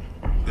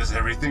 Is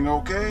everything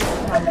okay?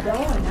 My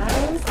bow and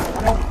arrows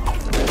ready.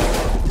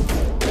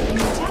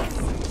 Any attacks?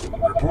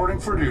 Reporting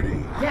for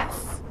duty.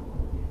 Yes.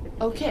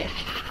 Okay.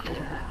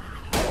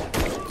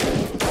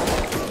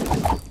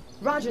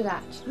 Roger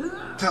that.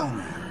 Tell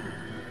me.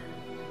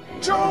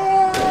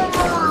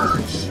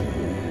 Charge!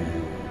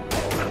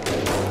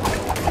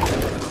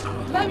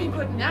 Let me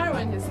put an arrow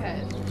in his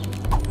head.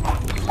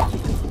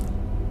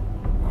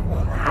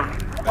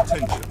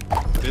 Attention.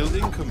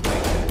 Building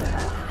completed.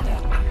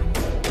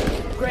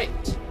 Great.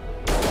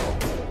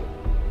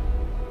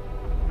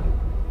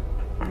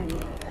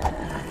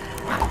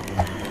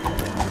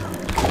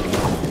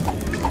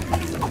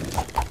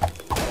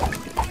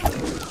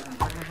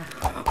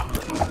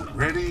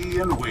 Ready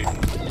and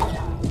waiting.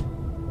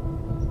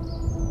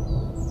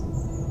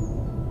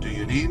 Do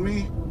you need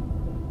me?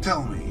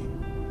 Tell me.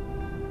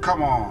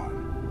 Come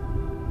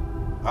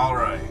on. All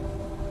right.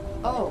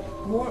 Oh,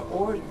 more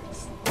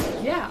orders.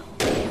 Yeah.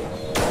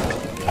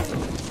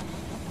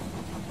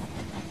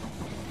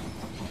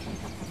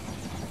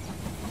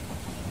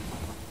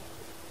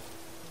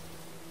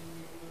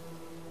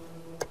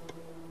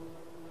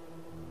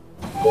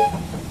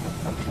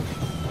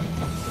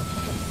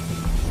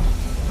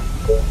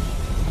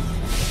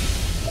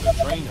 The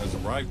train has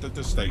arrived at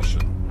the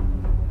station.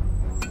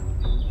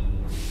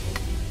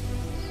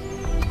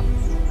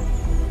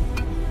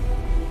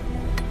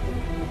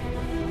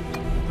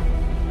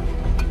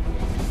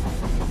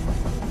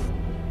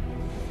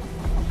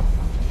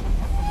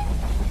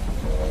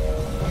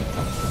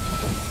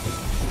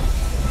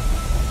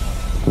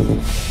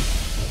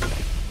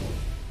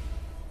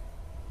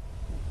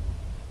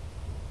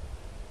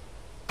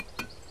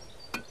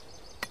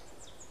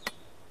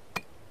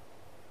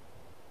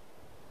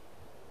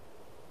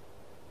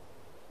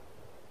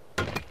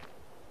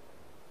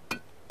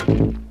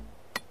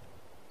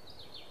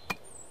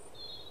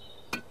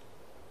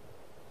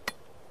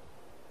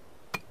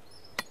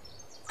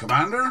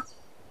 Commander?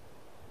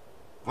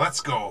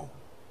 Let's go.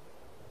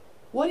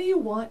 What do you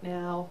want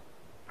now?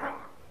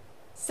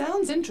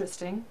 Sounds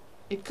interesting.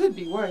 It could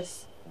be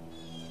worse.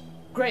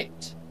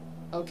 Great.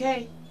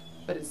 Okay.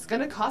 But it's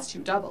gonna cost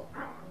you double.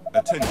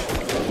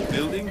 Attention.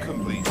 Building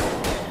completed.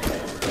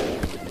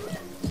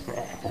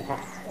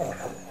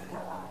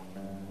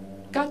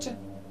 Gotcha.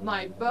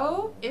 My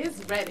bow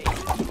is ready.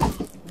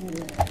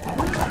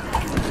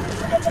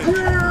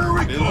 Here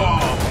we Building go!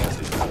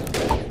 completed.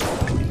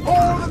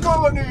 For the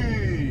colony!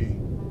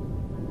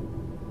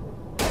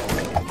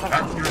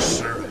 At your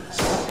service.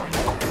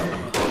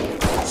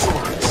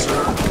 Sorry,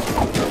 sir. I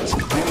was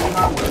cleaning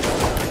my way.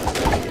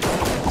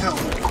 Tell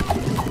me.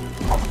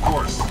 Of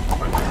course,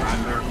 my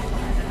commander.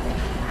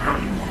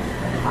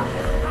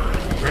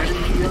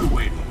 Ready and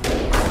waiting.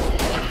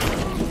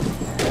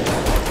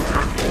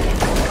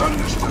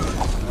 Understood.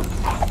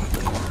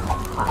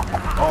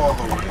 All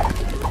the way.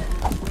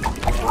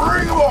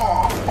 Bring 'em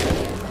on!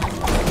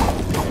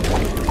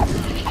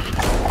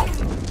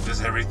 Is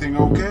everything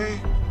okay?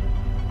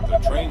 The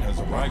train has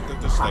arrived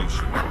at the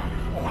station.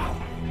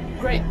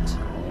 Great.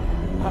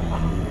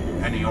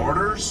 Any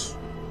orders?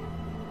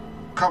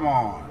 Come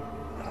on.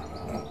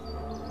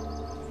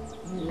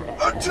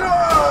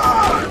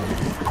 Attack!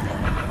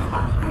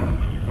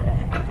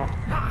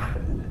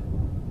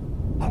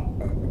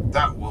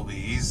 That will be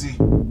easy.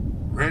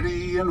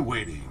 Ready and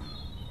waiting.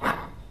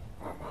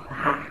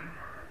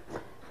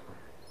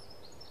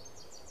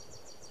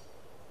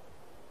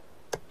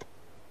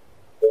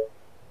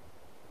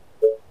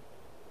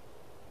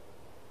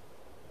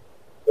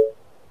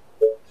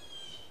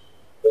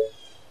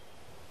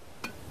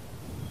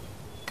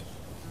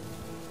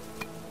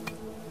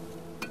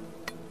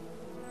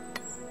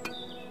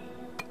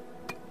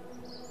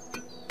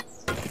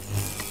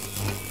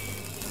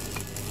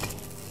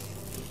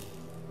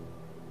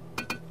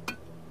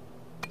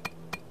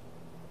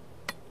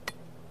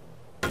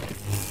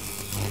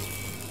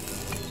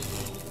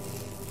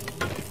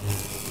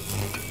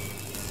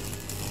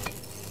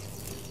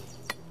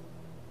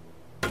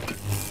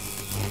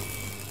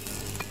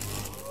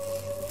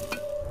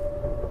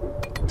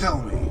 Tell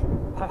me.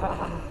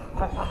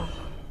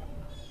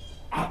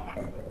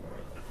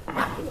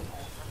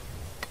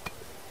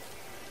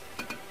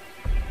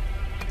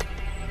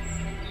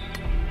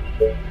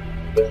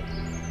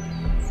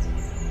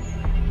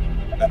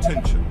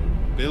 Attention.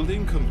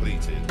 Building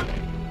completed.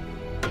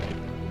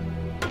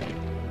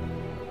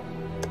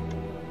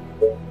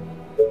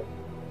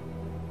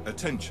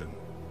 Attention.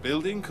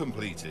 Building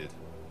completed.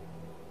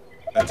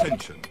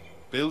 Attention.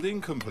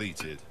 Building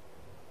completed.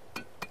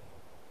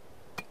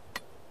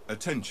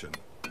 Attention.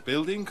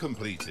 Building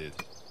completed.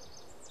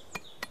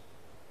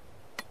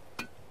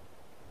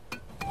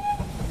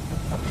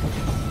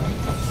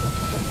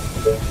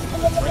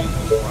 The train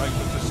has arrived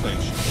at the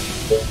station.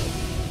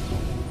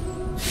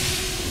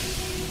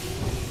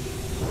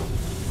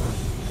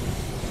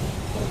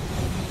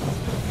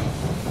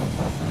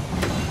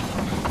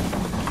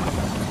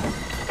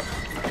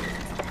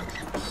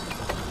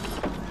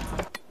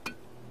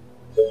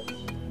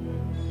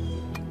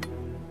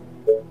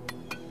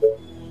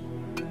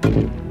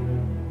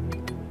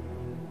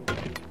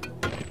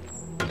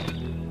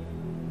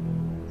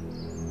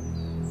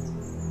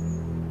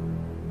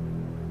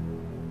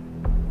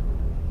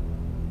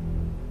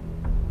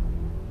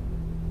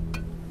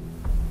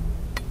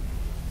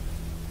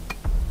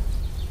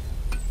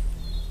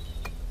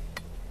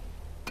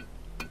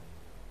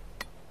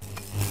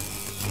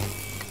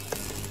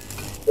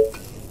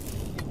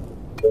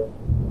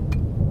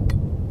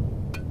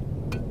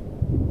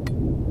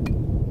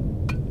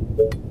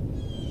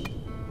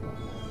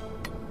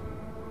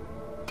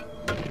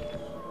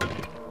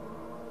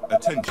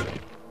 Attention.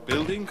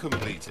 Building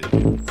completed.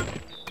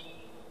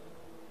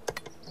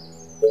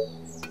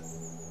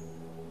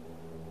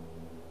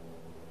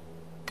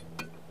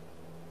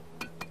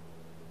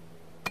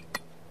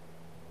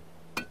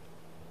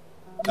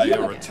 They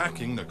are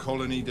attacking the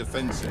colony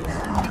defenses. This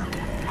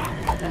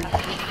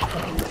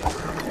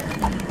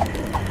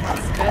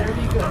better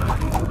be good.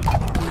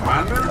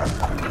 Commander?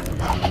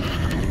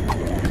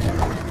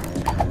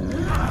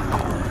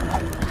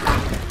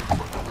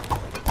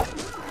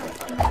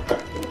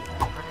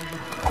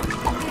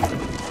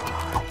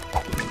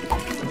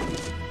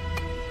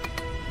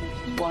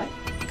 What?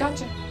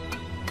 Gotcha.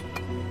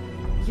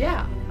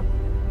 Yeah.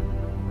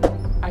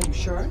 Are you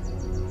sure?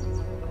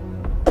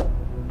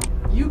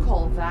 You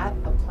call that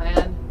a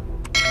plan?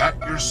 At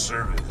your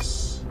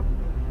service.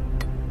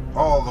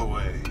 All the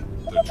way.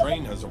 The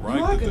train has You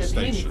arrived are at the gonna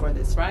pay me station. for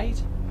this,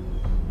 right?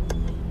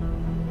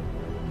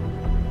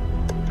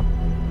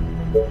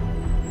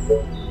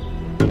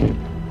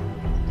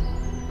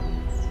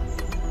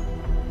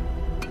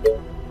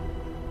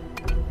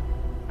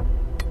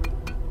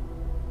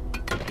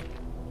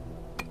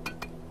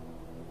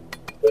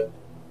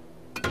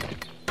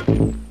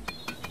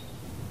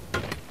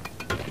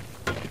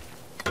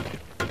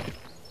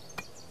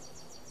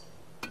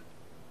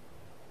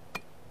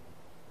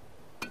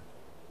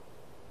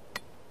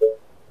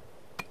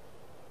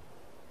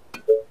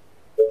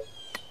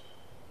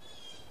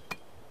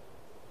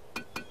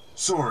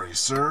 Sorry,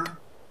 sir.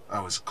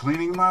 I was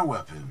cleaning my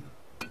weapon.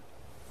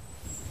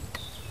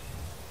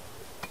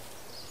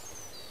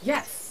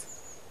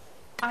 Yes.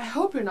 I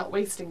hope you're not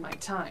wasting my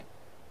time.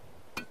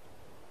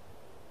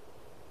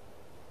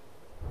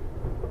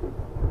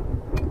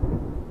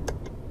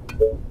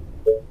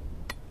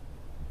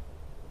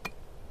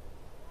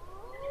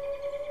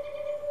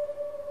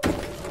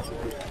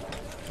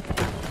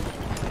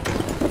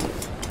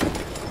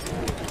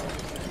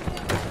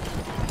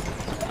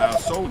 Our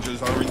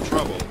soldiers are in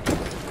trouble.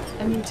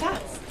 A new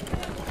task.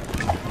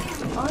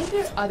 Aren't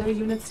there other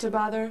units to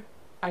bother?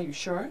 Are you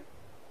sure?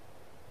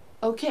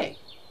 Okay.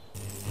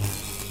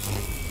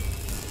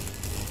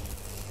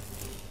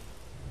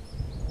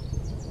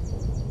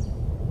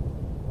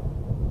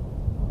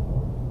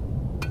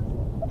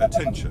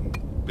 Attention.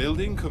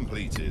 Building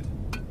completed.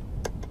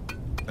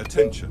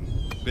 Attention.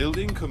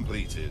 Building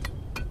completed.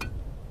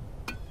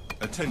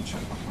 Attention.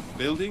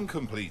 Building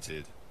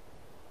completed.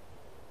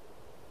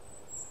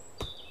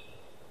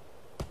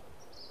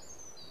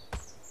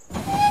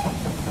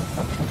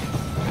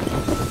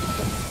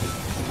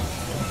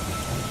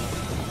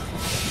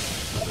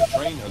 The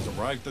train has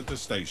arrived at the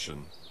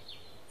station.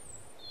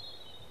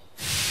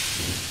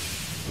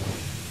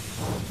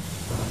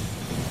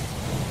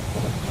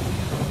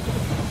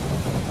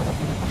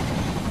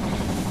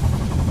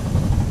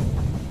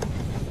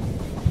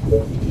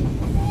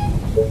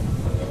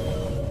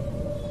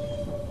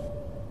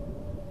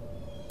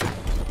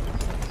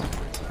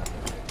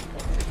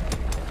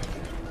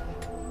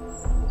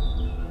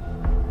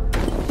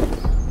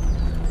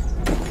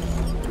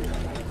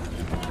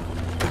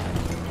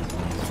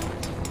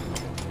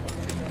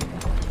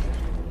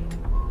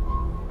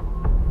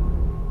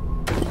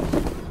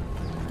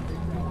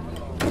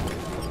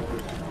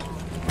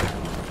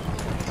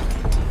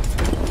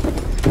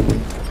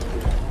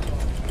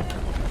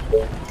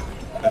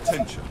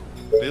 Attention.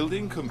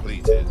 Building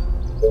completed.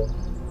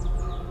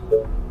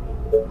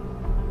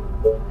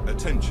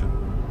 Attention.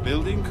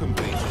 Building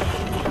completed.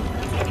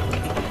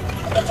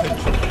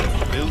 Attention.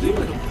 Building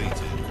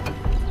completed.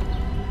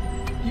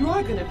 You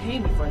are gonna pay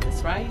me for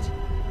this, right?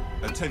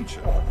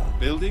 Attention.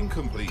 Building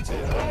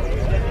completed.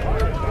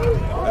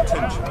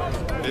 Attention.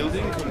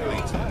 Building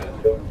completed.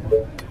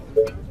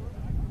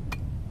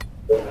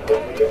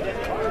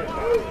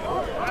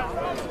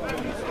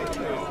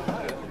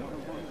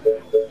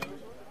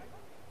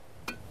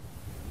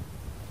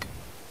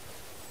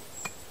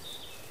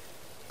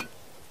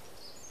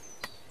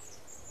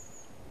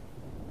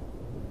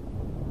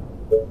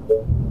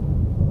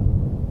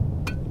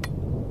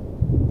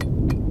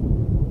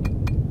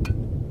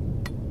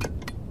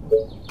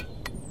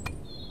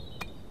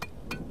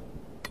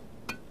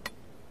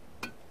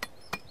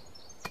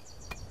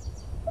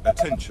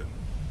 Attention.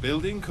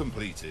 Building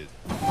completed.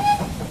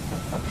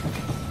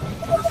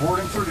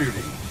 Reporting for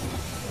duty.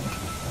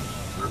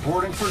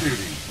 Reporting for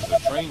duty. The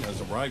train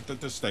has arrived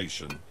at the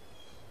station.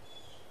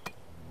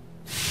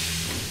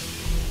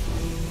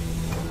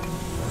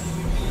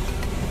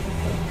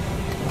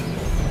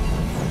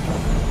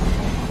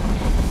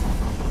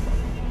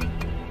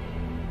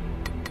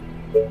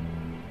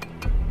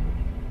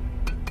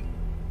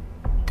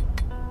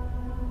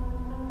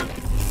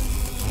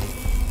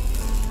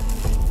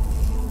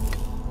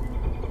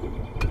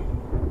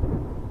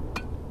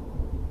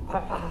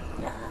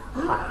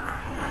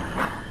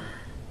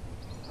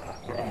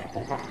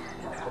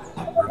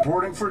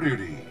 Reporting for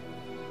duty.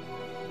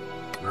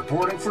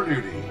 Reporting for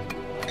duty.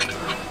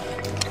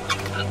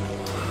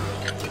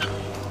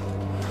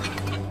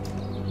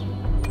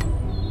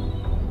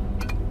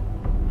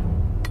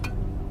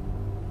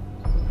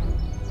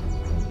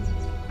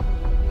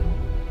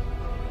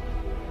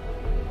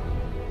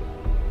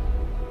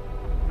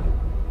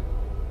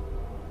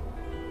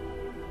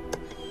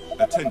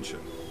 Attention.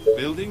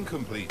 Building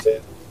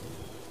completed.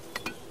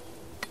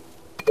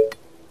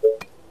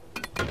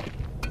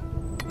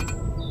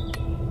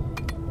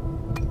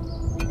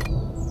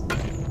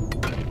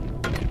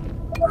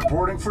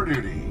 Reporting for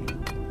duty.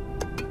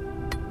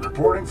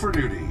 Reporting for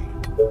duty.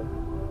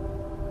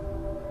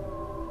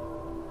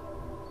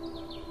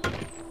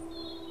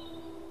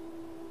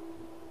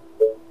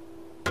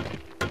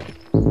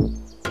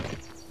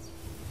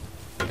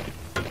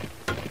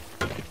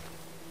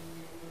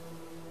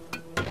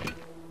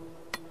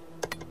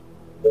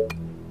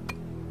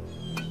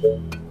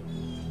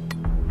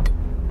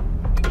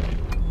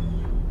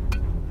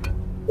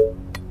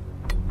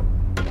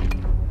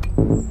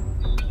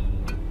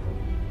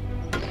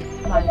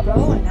 My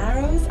bow and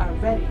arrows are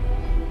ready.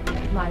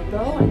 My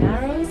bow and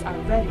arrows are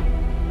ready.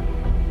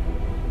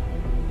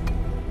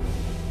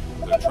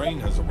 The train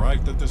has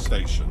arrived at the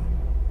station.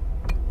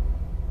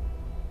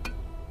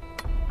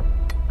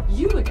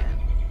 You again.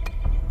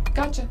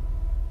 Gotcha.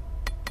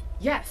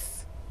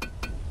 Yes.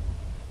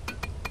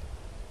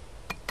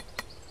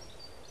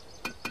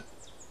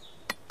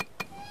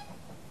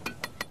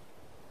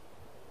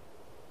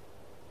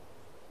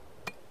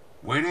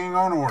 Waiting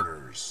on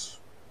orders.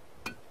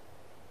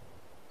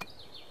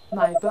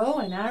 My bow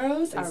and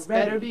arrows are This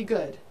ready. better be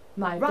good.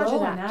 My Roger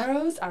bow and that.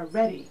 arrows are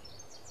ready.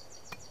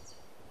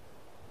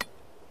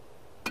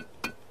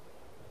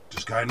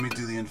 Just guide me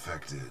to the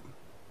infected.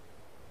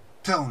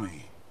 Tell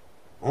me.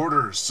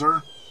 Orders,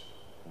 sir.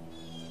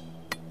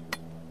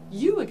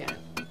 You again.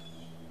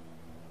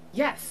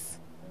 Yes.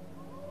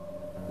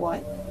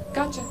 What?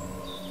 Gotcha.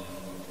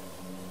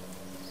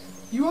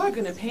 You are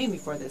gonna pay me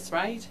for this,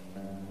 right?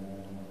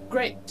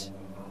 Great.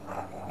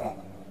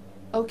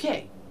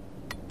 Okay.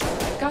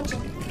 Gotcha.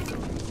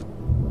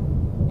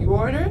 You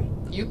order,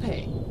 you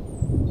pay.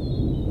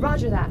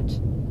 Roger that.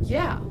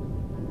 Yeah.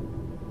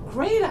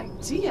 Great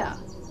idea.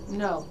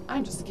 No,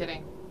 I'm just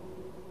kidding.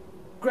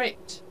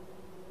 Great.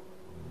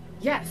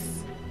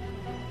 Yes.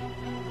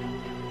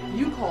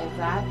 You call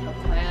that a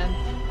plan?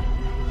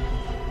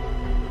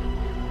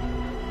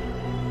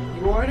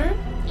 You order,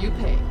 you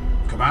pay.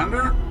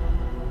 Commander?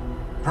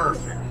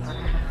 Perfect.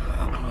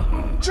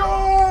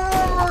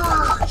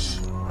 Charge!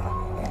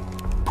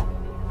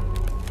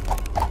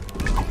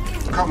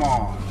 Come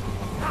on.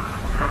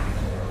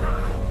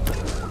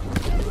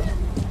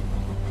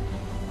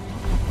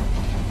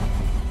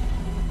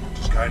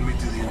 Just guide me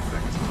to the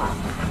infected.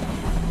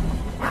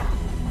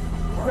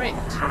 Great.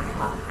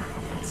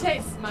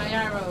 Taste my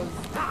arrows.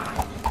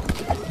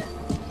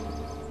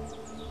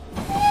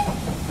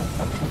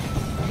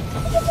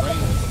 The train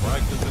has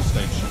arrived at the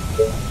station.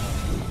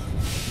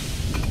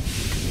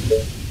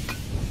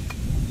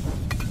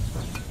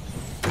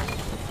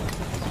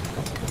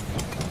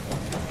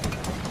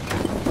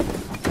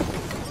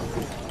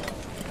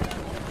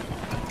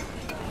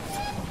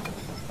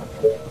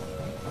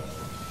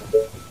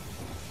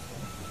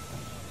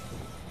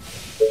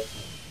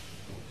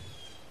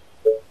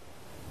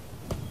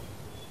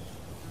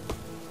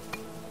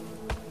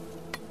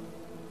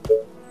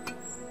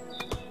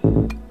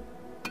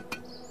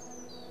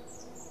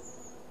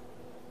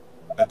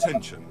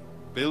 Attention.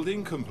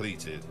 Building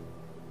completed.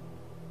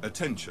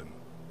 Attention.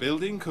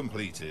 Building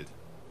completed.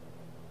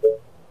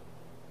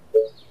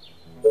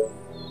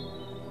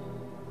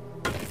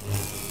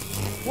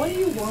 What do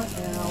you want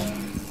now?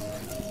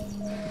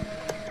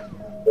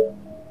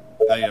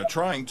 They are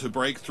trying to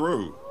break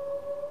through.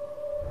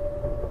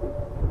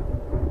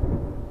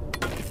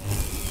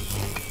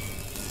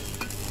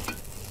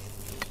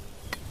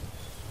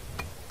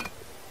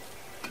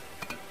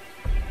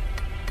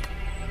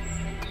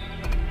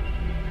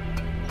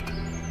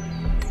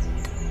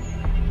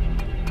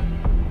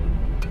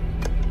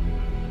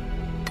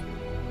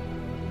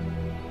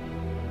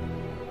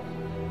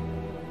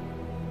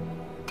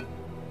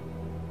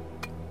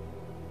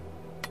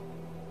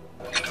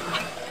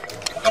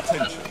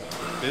 Attention.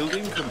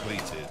 Building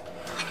completed.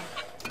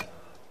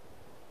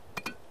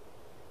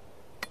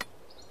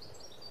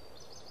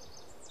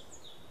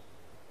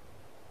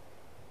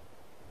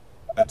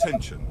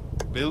 Attention.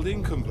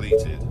 Building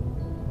completed.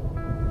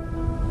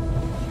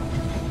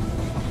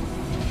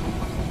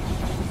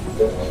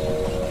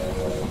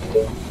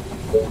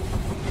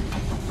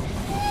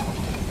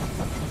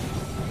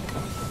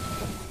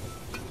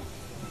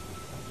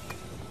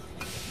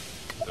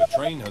 The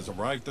train has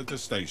arrived at the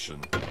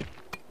station.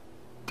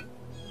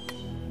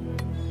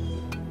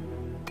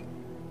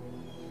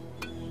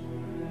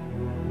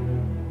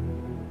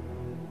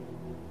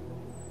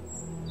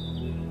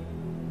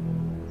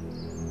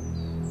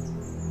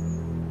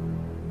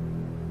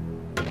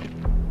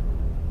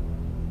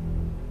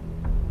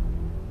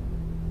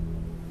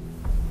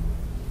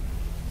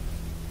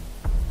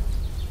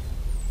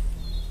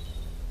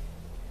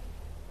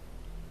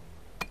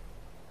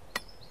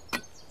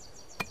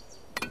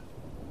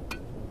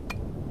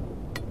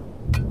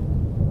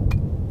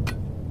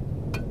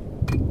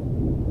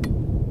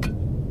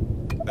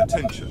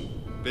 Attention.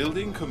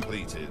 Building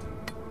completed.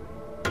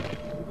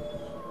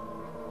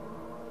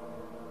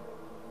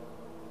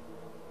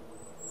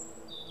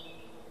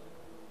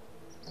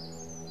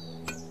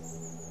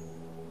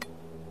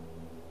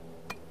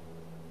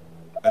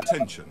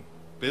 Attention.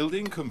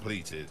 Building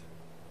completed.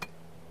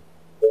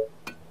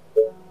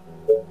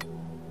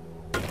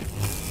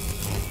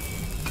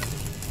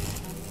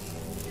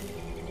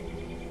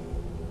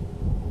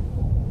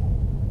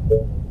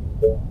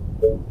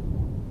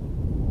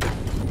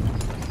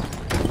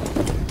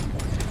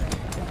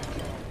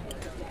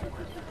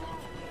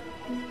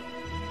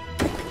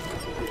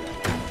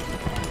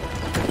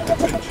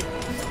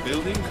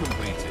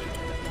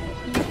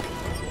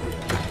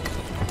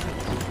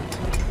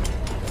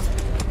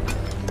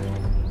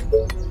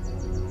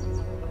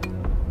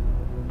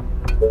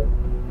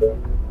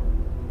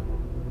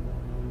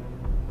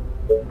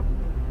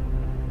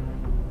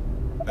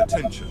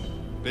 Attention.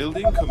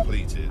 Building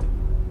completed.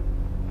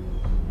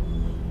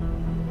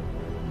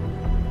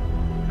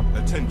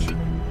 Attention.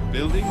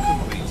 Building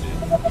completed.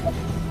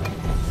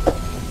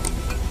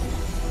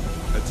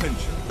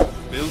 Attention.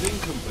 Building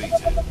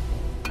completed.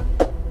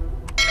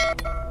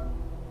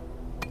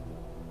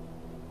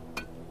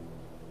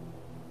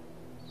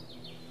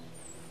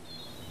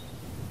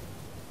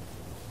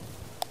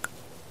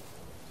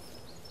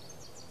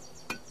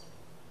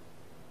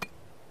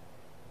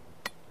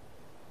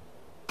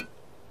 Attention.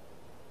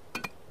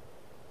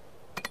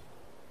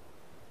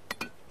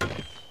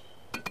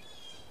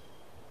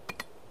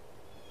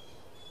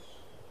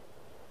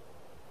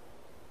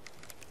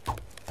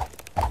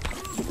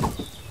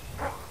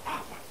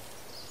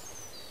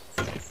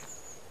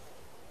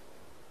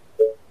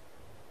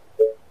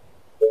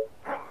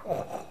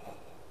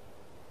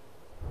 Building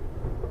completed.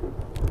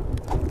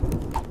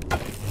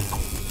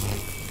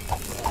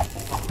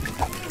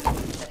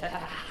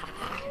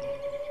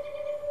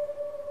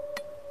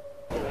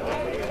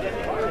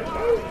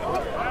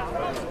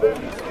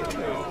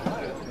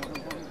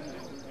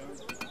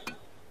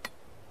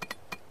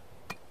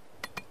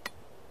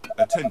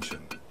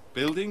 Attention.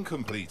 Building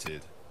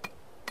completed.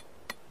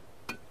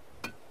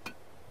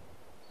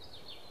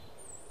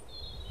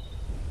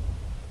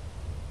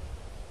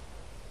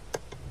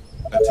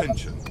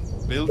 Attention.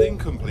 Building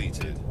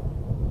completed.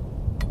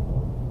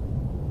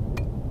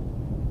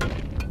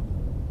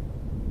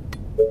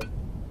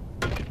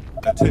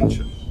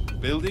 Attention.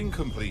 Building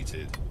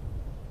completed.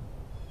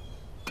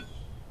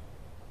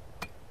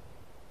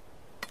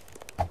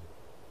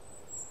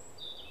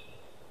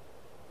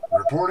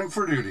 Reporting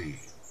for duty.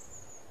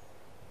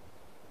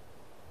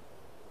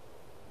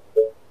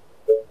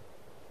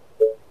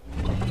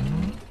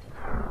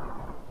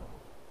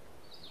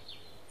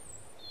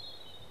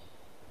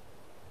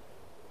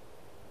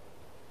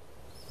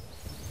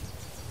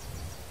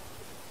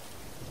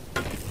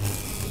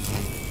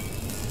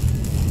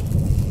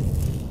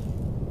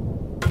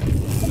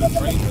 The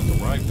train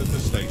has arrived at the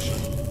station.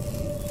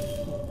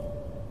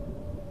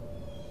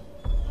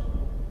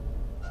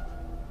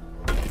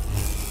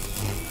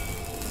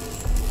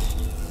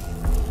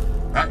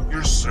 At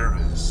your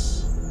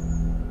service.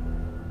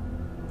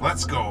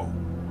 Let's go.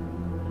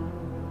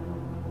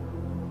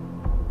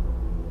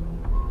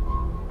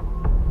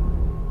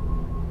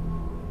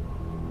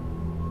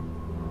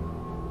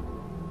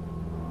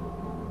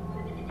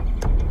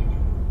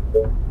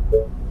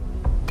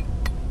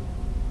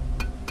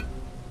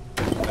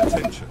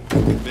 Attention.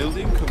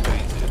 Building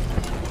completed.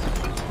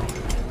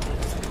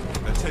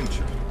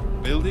 Attention.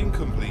 Building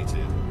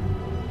completed.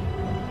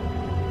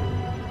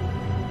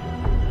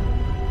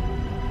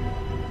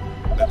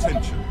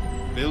 Attention.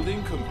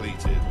 Building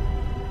completed.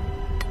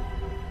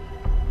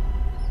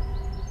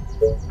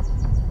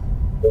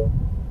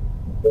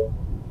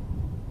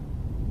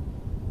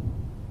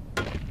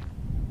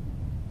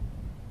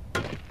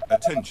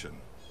 Attention.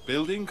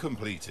 Building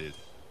completed.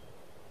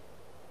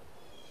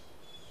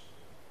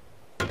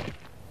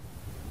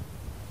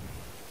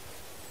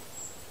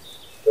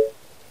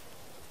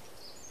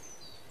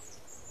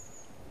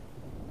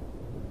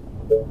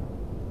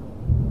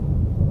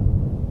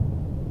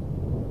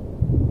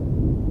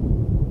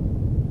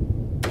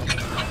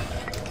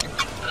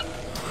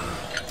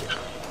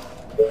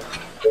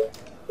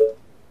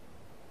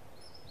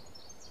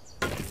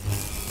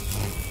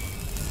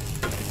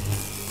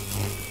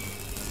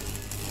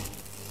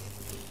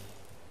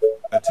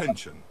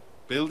 Attention.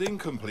 Building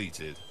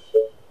completed.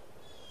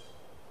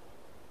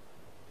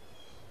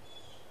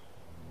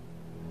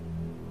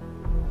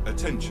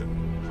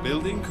 Attention.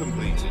 Building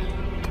completed.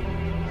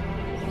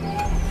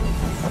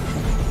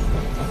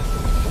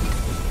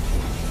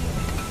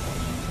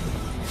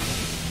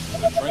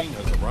 The train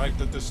has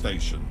arrived at the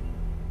station.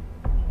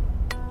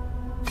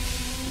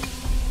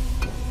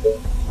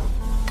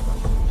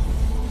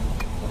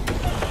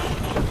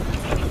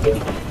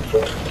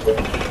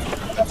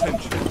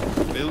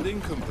 Attention.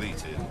 Building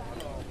completed.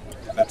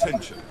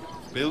 Attention.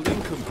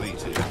 Building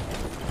completed.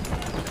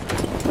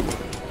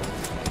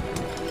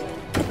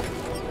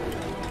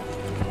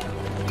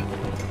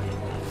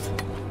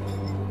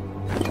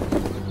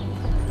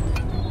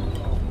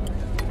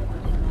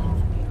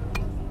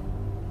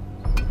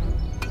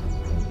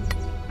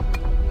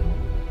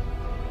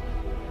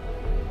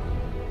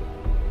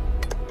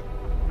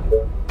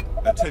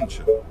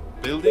 Attention.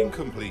 Building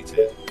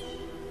completed.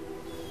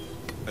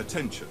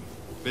 Attention.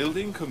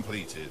 Building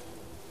completed.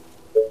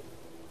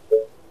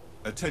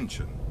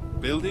 Attention.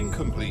 Building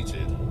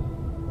completed.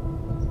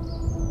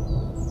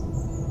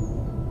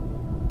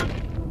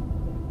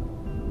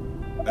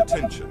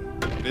 Attention.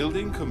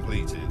 Building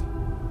completed.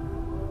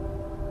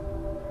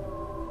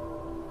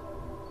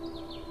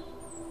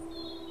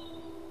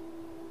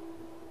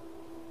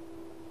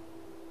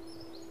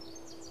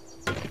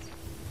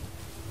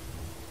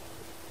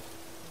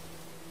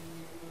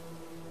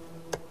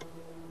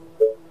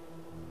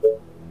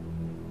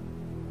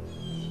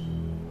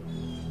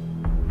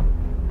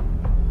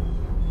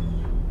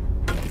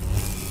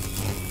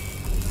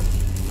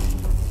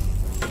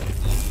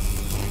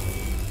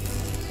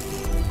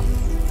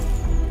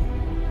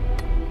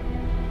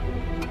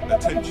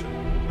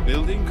 Attention.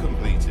 Building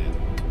completed.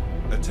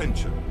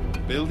 Attention.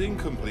 Building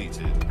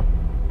completed.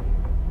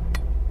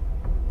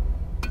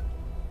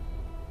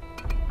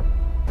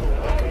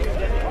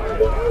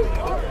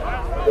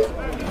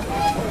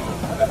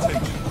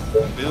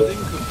 Attention. Building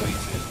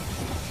completed.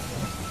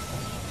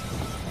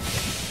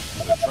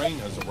 The train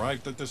has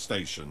arrived at the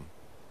station.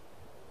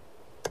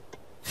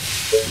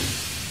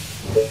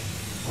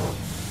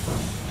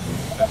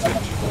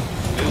 Attention.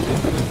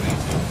 Building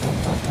completed.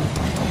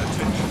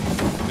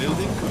 Attention.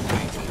 Building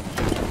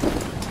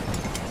completed.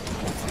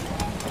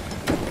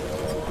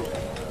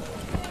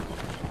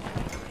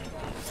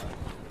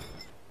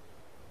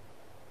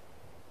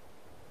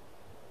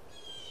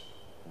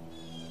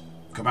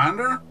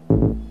 Commander?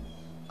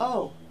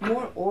 Oh,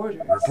 more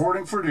orders.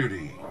 Reporting for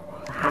duty.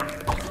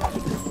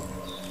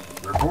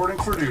 Reporting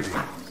for duty.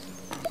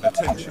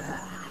 Attention.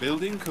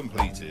 Building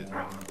completed.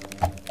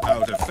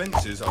 Our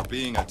defenses are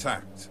being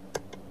attacked.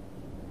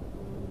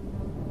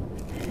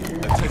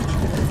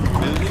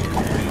 Attention. Building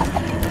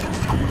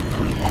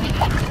completed.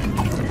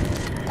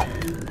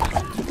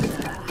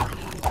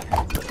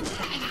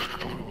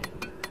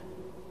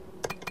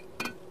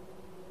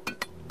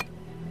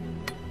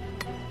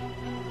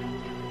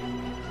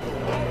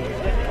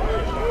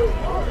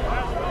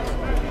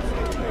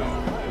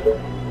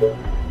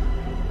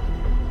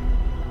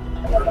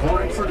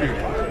 Reporting for duty.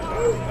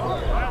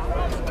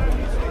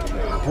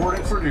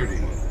 Reporting for duty.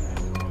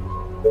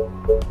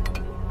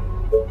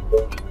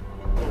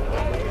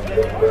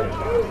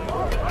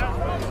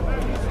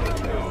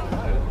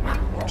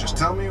 Just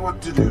tell me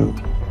what to do.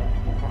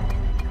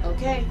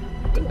 Okay,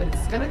 but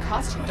it's gonna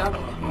cost you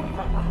double.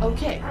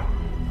 Okay.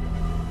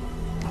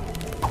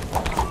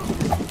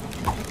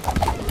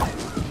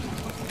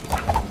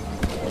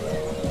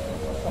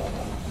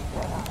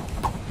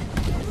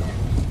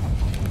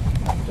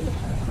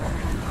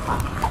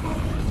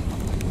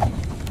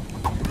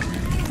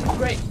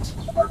 Great.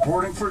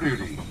 Reporting for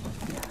duty.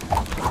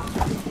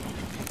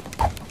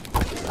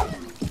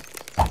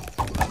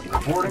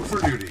 Reporting for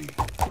duty.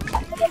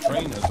 The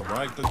train has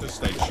arrived at the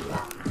station.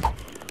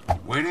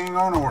 Waiting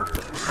on orders.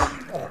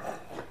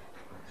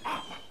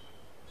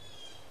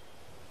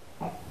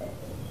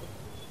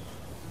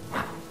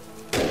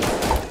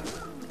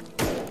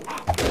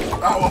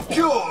 I will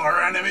kill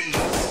our enemies!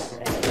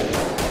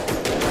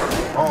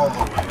 All the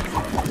way.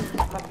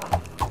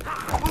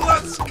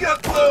 Let's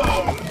get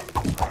them!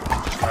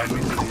 Guide me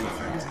to the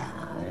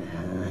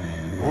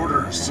infected.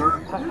 Orders, sir.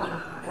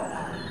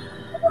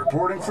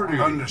 Reporting for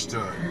duty.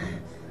 Understood.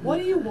 What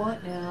do you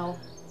want now?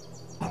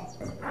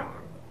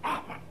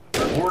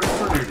 Reporting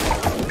for duty.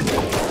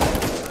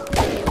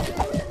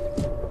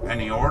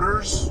 Any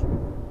orders?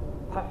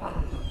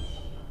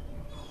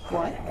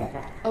 What?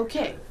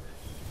 Okay.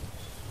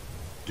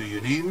 Do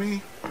you need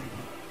me?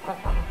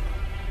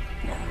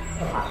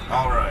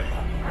 All right.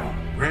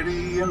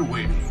 Ready and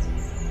waiting.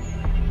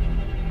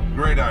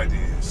 Great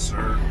ideas,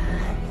 sir.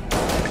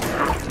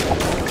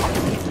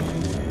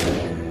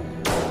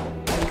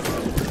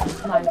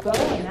 My bow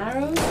and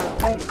arrows are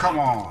ready. Come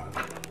on.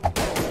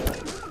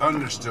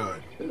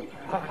 Understood. My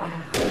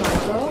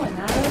bow and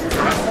arrows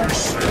are At your ready.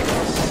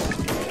 service.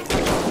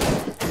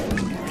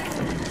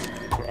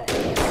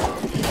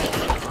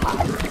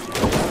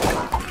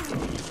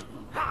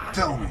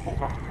 Tell me.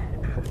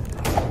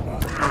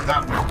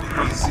 That would be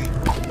easy.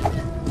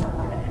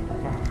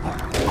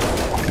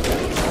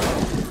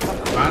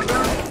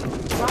 Commander?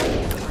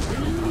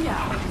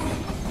 Yeah.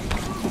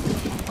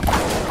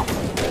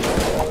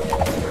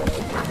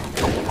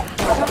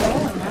 My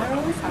bow and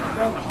arrows are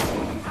ready.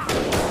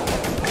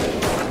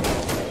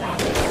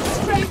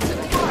 Straight to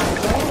the heart.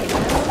 My bow and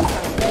arrows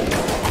are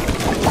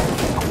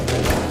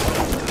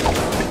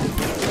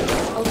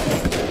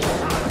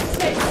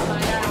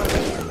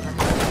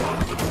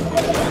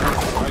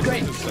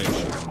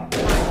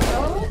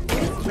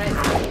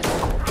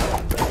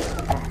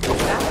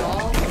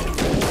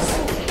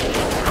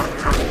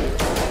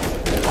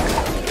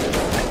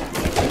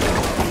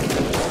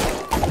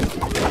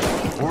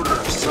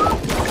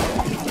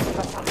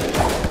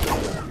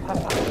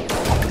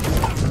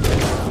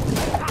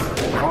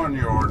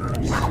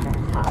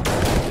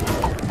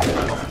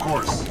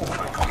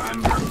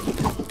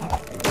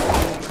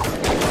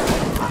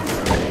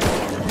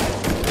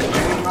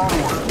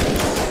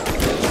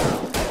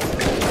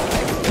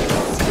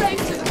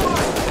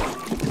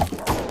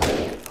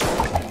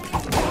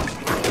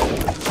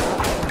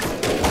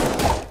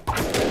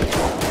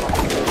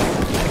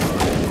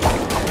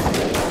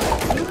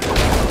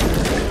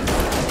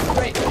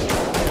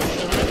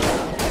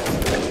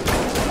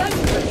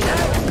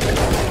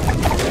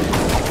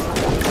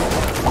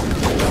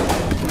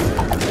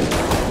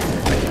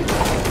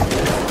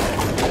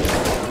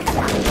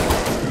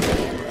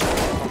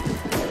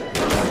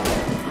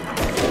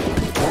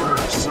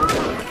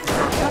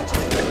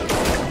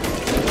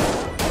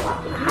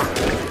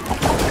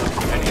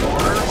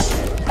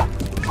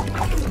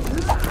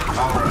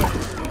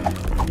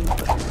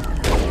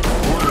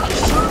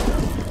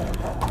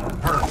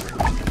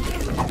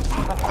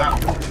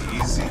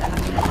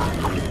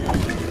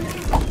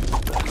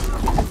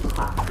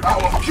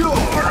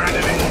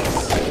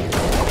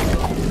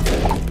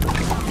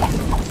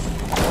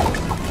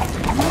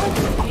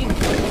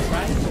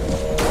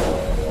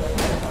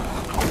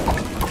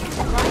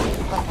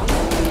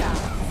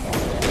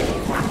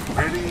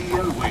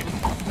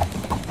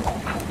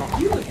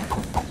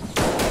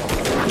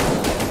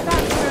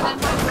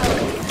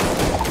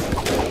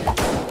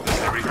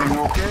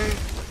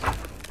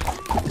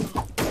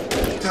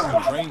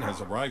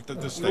has arrived at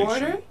the You station.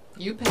 order,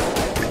 you pay.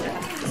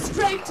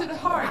 Straight to the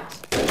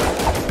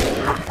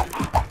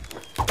heart.